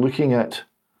 and you're looking at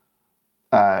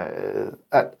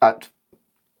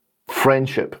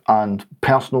friendship and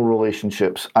personal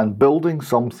relationships, and building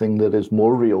something that is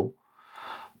more real,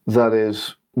 that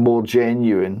is more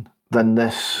genuine than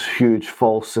this huge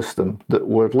false system that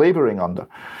we're labouring under.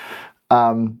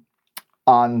 How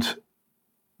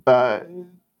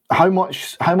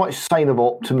much sign of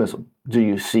optimism do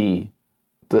you see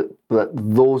that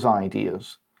those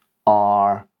ideas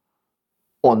are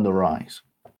on the rise?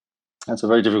 That's a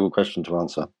very difficult question to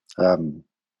answer.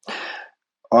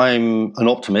 I'm an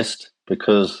optimist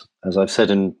because, as I've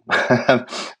said in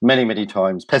many, many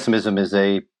times, pessimism is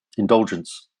a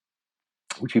indulgence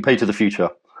which you pay to the future.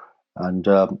 And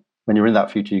when you're in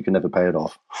that future, you can never pay it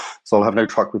off. So I'll have no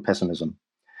truck with pessimism.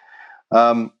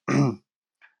 There's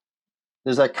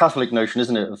that Catholic notion,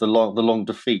 isn't it, of the long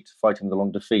defeat, fighting the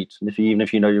long defeat. And even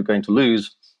if you know you're going to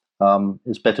lose,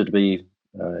 it's better to be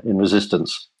in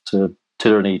resistance to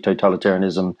tyranny,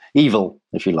 totalitarianism, evil,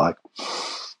 if you like.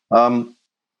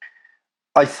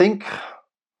 I think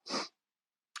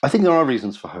there are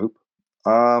reasons for hope,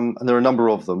 and there are a number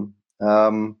of them.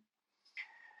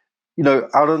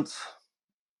 Arendt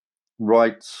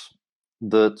writes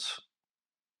that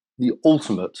the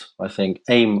ultimate, I think,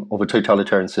 aim of a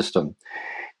totalitarian system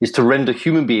is to render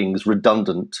human beings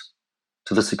redundant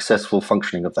to the successful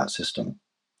functioning of that system.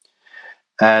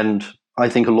 And I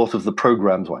think a lot of the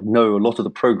programs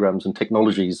and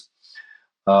technologies,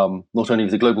 not only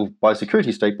of the global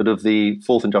biosecurity state, but of the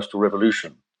fourth industrial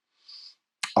revolution,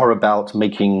 are about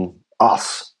making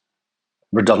us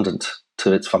redundant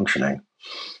to its functioning.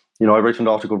 I wrote an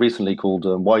article recently called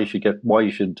 "Why you should get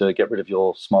rid of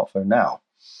your smartphone now."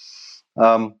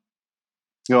 I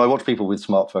watch people with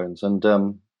smartphones, and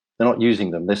they're not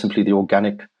using them. They're simply the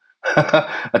organic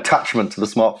attachment to the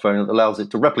smartphone that allows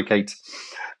it to replicate.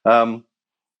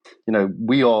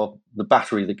 We are the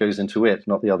battery that goes into it,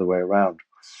 not the other way around.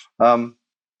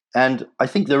 And I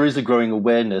think there is a growing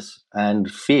awareness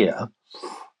and fear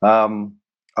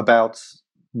about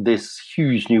this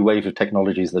huge new wave of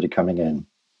technologies that are coming in,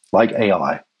 like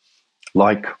AI,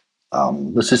 like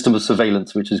the system of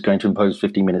surveillance, which is going to impose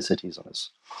 15-minute cities on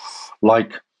us,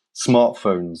 like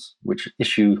smartphones, which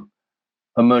issue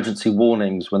emergency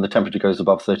warnings when the temperature goes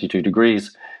above 32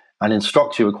 degrees and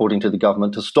instruct you, according to the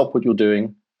government, to stop what you're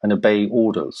doing and obey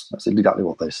orders. That's exactly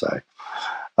what they say.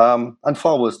 And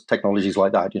far worse technologies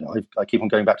like that. I keep on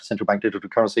going back to central bank digital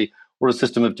currency or a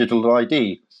system of digital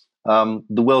ID.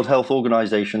 The World Health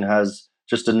Organization has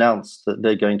just announced that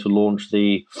they're going to launch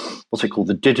the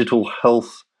Digital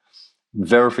Health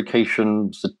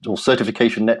Verification or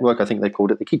Certification Network, I think they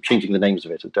called it. They keep changing the names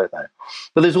of it, don't they?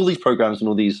 But there's all these programs and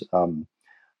all these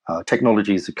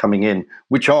technologies are coming in,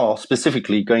 which are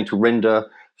specifically going to render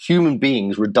human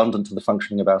beings redundant to the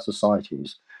functioning of our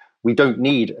societies. We don't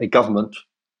need a government.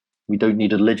 We don't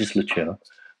need a legislature.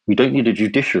 We don't need a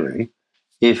judiciary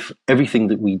if everything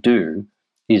that we do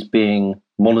is being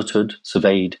monitored,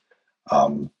 surveyed,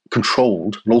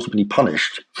 controlled, and ultimately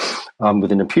punished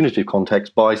within a punitive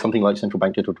context by something like central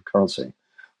bank digital currency,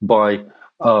 by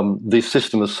the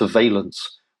system of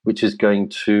surveillance which is going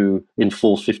to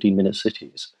enforce 15-minute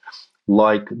cities,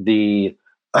 like the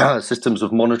systems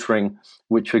of monitoring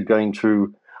which are going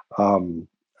to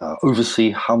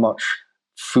oversee how much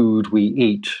food we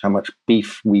eat, how much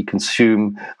beef we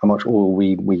consume, how much oil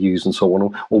we use, and so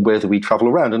on, or whether we travel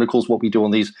around, and of course what we do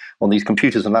on these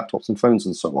computers and laptops and phones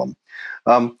and so on.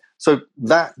 So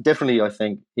that definitely, I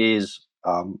think, is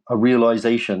a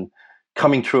realization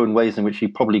coming through in ways in which he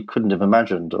probably couldn't have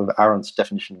imagined of Arendt's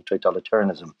definition of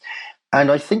totalitarianism.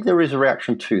 And I think there is a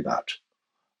reaction to that.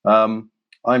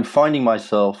 I'm finding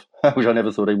myself, which I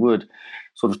never thought I would,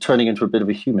 sort of turning into a bit of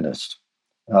a humanist.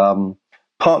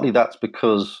 Partly that's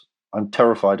because I'm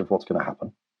terrified of what's going to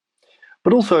happen,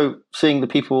 but also seeing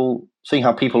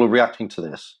how people are reacting to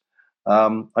this.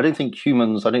 I don't think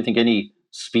any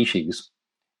species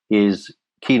is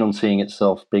keen on seeing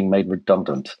itself being made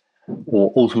redundant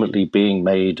or ultimately being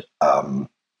made or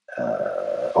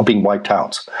being wiped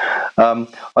out.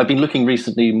 I've been looking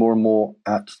recently more and more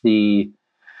at the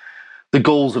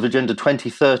goals of Agenda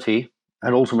 2030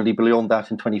 and ultimately beyond that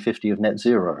in 2050 of net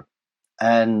zero.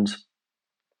 And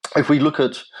if we look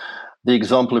at the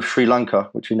example of Sri Lanka,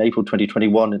 which in April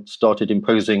 2021 it started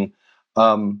imposing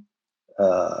the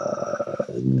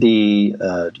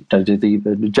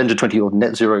Agenda 20 or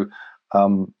net zero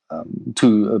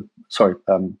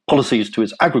policies to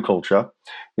its agriculture.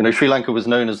 Sri Lanka was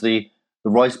known as the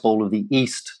rice bowl of the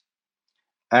East,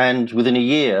 and within a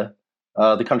year,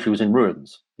 the country was in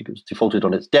ruins. It was defaulted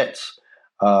on its debts.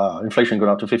 Inflation had gone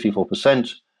up to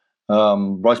 54%.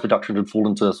 Rice production had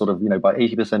fallen to by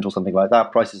 80% or something like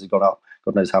that. Prices had gone up,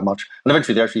 God knows how much. And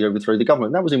eventually they actually overthrew the government.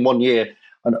 And that was in 1 year,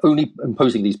 and only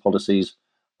imposing these policies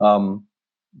within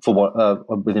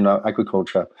our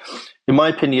agriculture. In my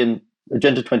opinion,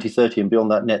 Agenda 2030 and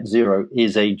beyond that net zero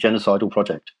is a genocidal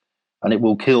project. And it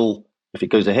will kill, if it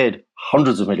goes ahead,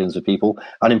 hundreds of millions of people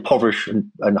and impoverish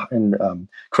and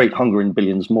create hunger in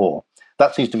billions more.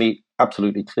 That seems to me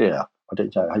absolutely clear. I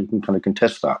don't know how you can kind of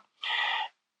contest that.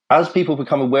 As people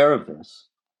become aware of this,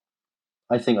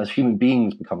 I think as human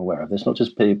beings become aware of this, not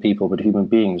just people, but human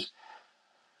beings,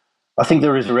 I think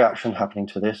there is a reaction happening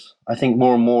to this. I think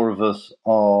more and more of us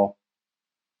are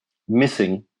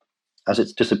missing as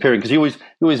it's disappearing, because you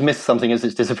always miss something as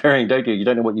it's disappearing, don't you? You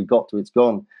don't know what you've got till it's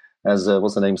gone, as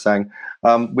what's the name sang.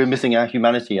 We're missing our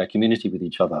humanity, our community with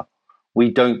each other. We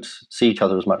don't see each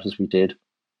other as much as we did.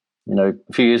 A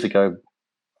few years ago,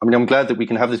 I'm glad that we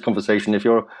can have this conversation. If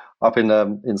you're up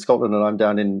in Scotland and I'm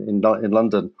down in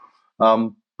London,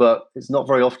 but it's not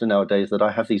very often nowadays that I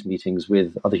have these meetings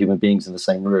with other human beings in the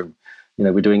same room.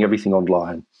 We're doing everything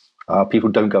online. People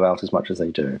don't go out as much as they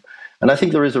do, and I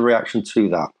think there is a reaction to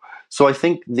that. So I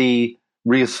think the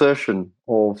reassertion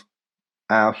of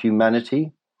our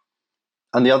humanity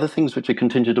and the other things which are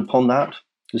contingent upon that,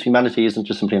 because humanity isn't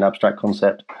just simply an abstract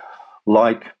concept,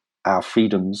 like our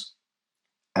freedoms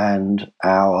and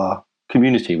our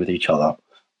community with each other,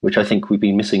 which I think we've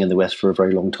been missing in the West for a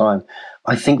very long time.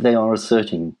 I think they are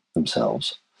asserting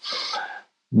themselves.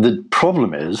 The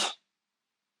problem is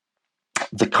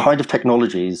the kind of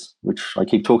technologies which I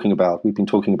keep talking about, we've been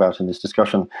talking about in this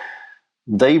discussion,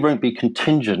 they won't be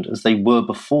contingent as they were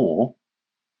before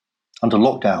under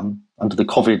lockdown, under the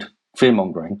COVID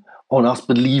fear-mongering, on us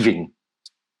believing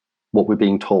what we're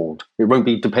being told. It won't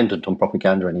be dependent on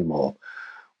propaganda anymore.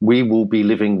 We will be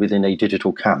living within a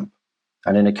digital camp.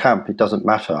 And in a camp, it doesn't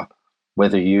matter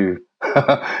whether you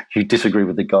you disagree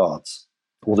with the guards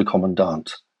or the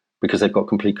commandant, because they've got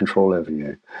complete control over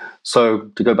you. So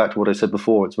to go back to what I said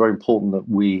before, it's very important that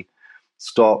we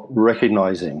start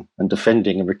recognizing and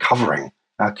defending and recovering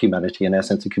our humanity and our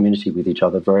sense of community with each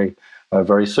other very,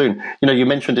 very soon. You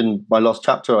mentioned in my last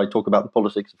chapter, I talk about the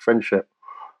politics of friendship.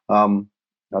 I've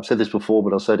said this before,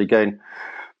 but I'll say it again.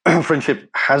 Friendship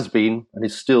has been and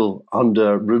is still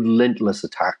under relentless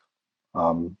attack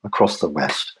across the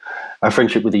West. Our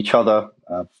friendship with each other,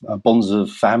 our bonds of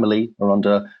family are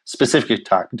under specific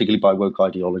attack, particularly by woke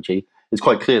ideology. It's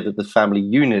quite clear that the family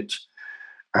unit,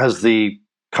 as the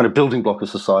kind of building block of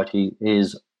society,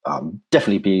 is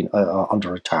definitely being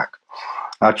under attack.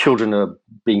 Our children are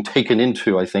being taken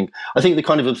into, I think the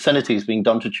kind of obscenities being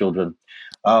done to children,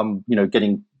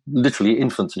 getting literally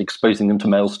infants and exposing them to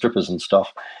male strippers and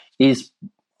stuff, is,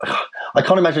 I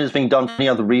can't imagine it's being done for any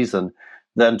other reason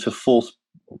than to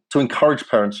encourage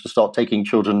parents to start taking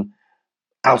children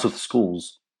out of the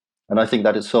schools. And I think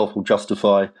that itself will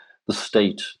justify the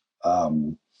state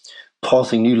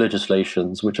passing new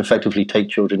legislations which effectively take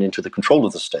children into the control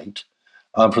of the state,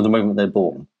 from the moment they're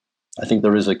born. I think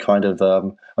there is a kind of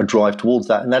a drive towards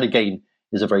that. And that, again,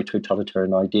 is a very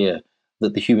totalitarian idea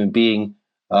that the human being,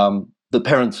 the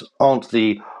parents aren't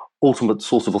the ultimate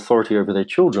source of authority over their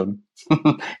children,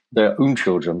 their own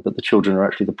children, but the children are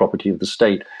actually the property of the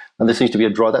state. And there seems to be a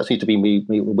drive, that seems to be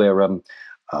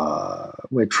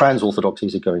where trans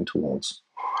orthodoxies are going towards.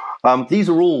 These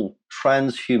are all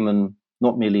transhuman,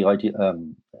 not merely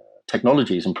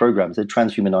technologies and programs, they're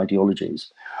transhuman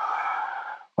ideologies.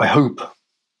 I hope,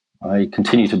 I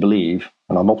continue to believe,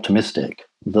 and I'm optimistic,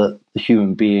 that the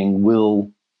human being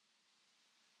will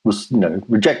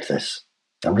reject this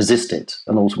and resist it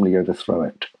and ultimately overthrow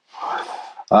it.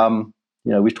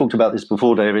 We've talked about this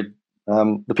before, David.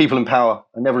 The people in power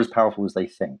are never as powerful as they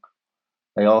think.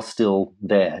 They are still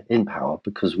there in power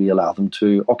because we allow them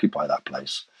to occupy that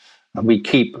place. And we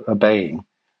keep obeying,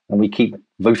 and we keep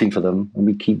voting for them, and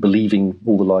we keep believing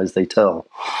all the lies they tell.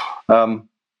 I'm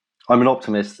an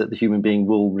optimist that the human being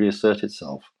will reassert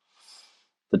itself.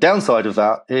 The downside of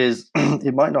that is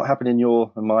it might not happen in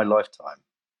your and my lifetime.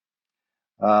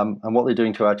 And what they're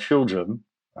doing to our children,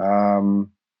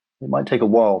 it might take a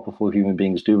while before human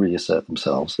beings do reassert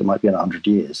themselves. It might be in 100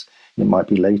 years. It might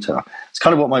be later. It's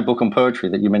kind of what my book on poetry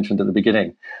that you mentioned at the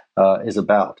beginning is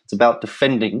about. It's about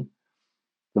defending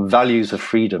the values of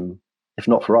freedom, if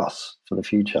not for us, for the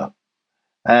future.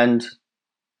 And,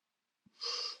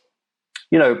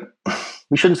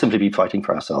 we shouldn't simply be fighting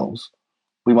for ourselves.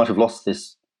 We might have lost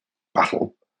this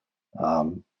battle.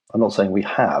 I'm not saying we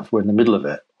have. We're in the middle of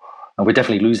it, and we're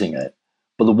definitely losing it.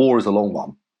 But the war is a long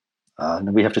one.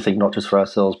 And we have to think not just for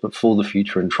ourselves, but for the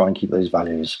future, and try and keep those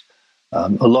values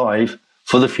alive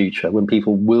for the future when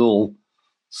people will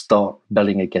start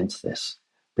rebelling against this.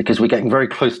 Because we're getting very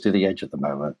close to the edge at the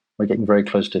moment. We're getting very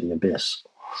close to the abyss.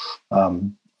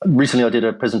 Recently, I did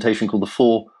a presentation called The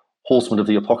Four Horsemen of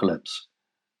the Apocalypse.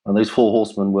 And those four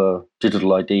horsemen were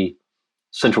digital ID,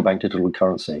 central bank digital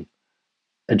currency,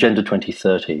 Agenda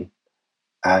 2030,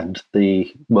 and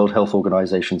the World Health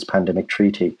Organization's pandemic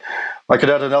treaty. I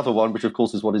could add another one, which of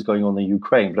course is what is going on in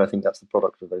Ukraine, but I think that's the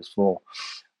product of those four.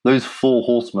 Those four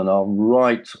horsemen are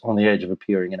right on the edge of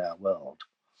appearing in our world.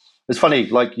 It's funny,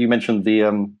 like you mentioned the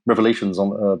Revelations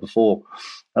on before,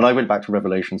 and I went back to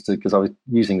Revelations because I was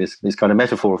using this kind of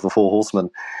metaphor of the four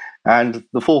horsemen. And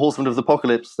the four horsemen of the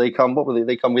apocalypse, they come, what were they?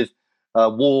 They come with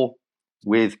war,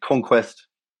 with conquest,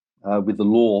 with the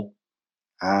law,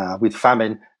 with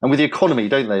famine, and with the economy,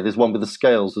 don't they? There's one with the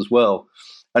scales as well.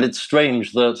 And it's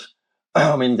strange that,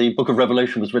 the book of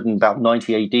Revelation was written about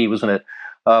 90 AD, wasn't it?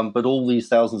 But all these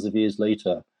thousands of years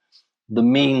later, the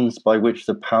means by which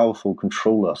the powerful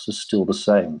control us is still the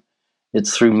same.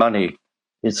 It's through money,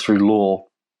 it's through law,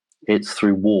 it's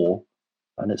through war,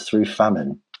 and it's through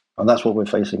famine. And that's what we're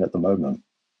facing at the moment.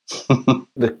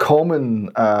 The common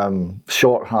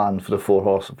shorthand for the four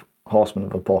horsemen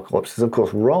of apocalypse is, of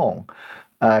course, wrong,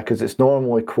 because it's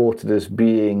normally quoted as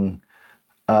being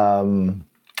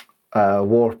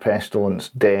war, pestilence,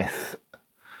 death,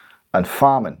 and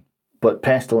famine. But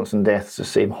pestilence and death is the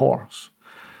same horse.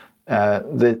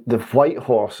 The white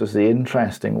horse is the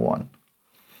interesting one.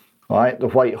 Right? The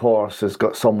white horse has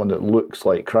got someone that looks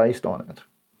like Christ on it.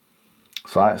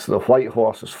 So the white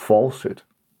horse is falsehood,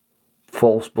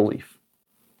 false belief,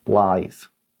 lies,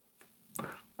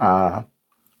 a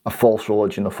false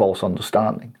religion, a false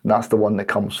understanding. And that's the one that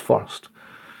comes first.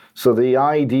 So the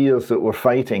ideas that we're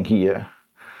fighting here,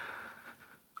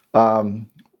 we're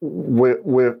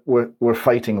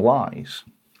fighting lies,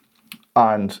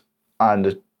 and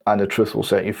the truth will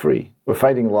set you free. We're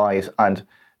fighting lies, and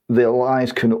the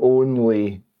lies can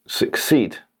only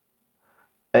succeed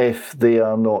if they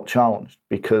are not challenged,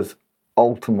 because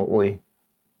ultimately,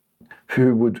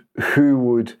 who would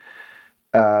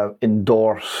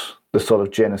endorse the sort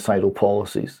of genocidal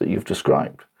policies that you've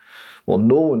described? Well,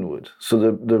 no one would.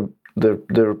 So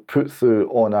they're put through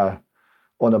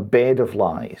on a bed of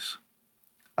lies,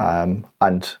 and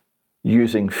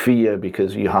using fear,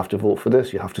 because you have to vote for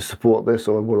this, you have to support this,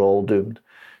 or we're all doomed.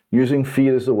 Using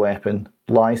fear as a weapon,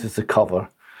 lies as the cover.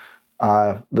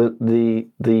 The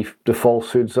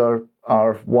falsehoods are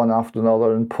one after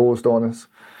another imposed on us,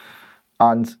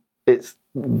 and it's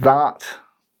that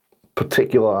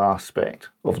particular aspect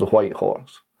of the white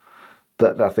horse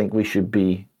that I think we should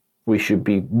be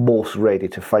most ready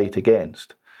to fight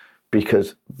against,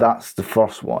 because that's the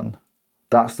first one,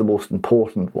 that's the most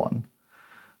important one.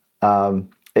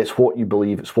 It's what you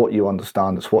believe, it's what you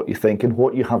understand, it's what you think, and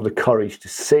what you have the courage to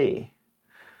say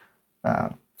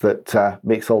that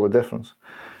makes all the difference.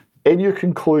 In your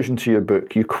conclusion to your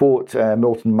book, you quote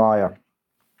Milton Meyer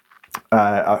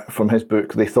from his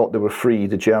book, They Thought They Were Free,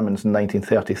 the Germans in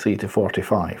 1933 to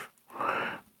 45.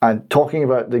 and talking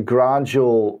about the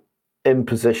gradual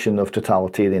imposition of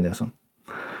totalitarianism.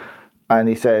 And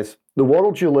he says, the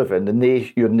world you live in,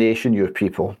 your nation, your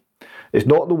people, is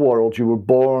not the world you were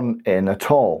born in at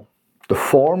all. The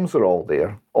forms are all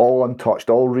there, all untouched,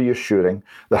 all reassuring.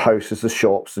 The houses, the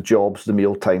shops, the jobs, the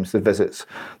meal times, the visits,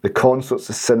 the concerts,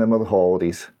 the cinema, the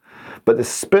holidays. But the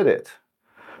spirit,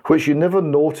 which you never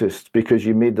noticed because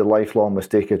you made the lifelong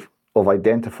mistake of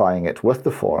identifying it with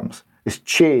the forms, is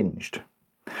changed.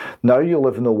 Now you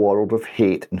live in a world of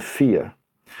hate and fear.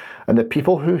 And the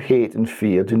people who hate and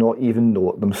fear do not even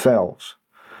know it themselves.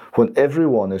 When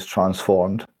everyone is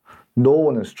transformed, no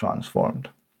one is transformed.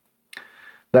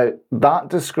 Now, that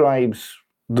describes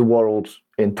the world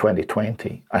in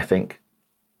 2020, I think,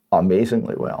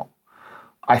 amazingly well.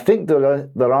 I think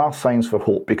there are signs for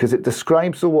hope because it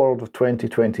describes the world of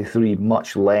 2023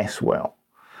 much less well.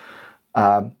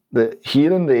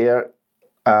 Here and there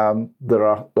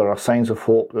are signs of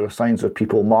hope. There are signs of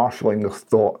people marshalling their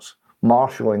thoughts,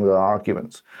 marshalling their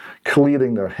arguments,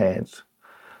 clearing their heads.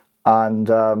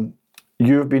 And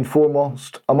you've been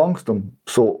foremost amongst them.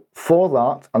 So for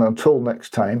that, and until next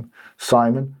time,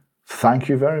 Simon, thank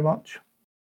you very much.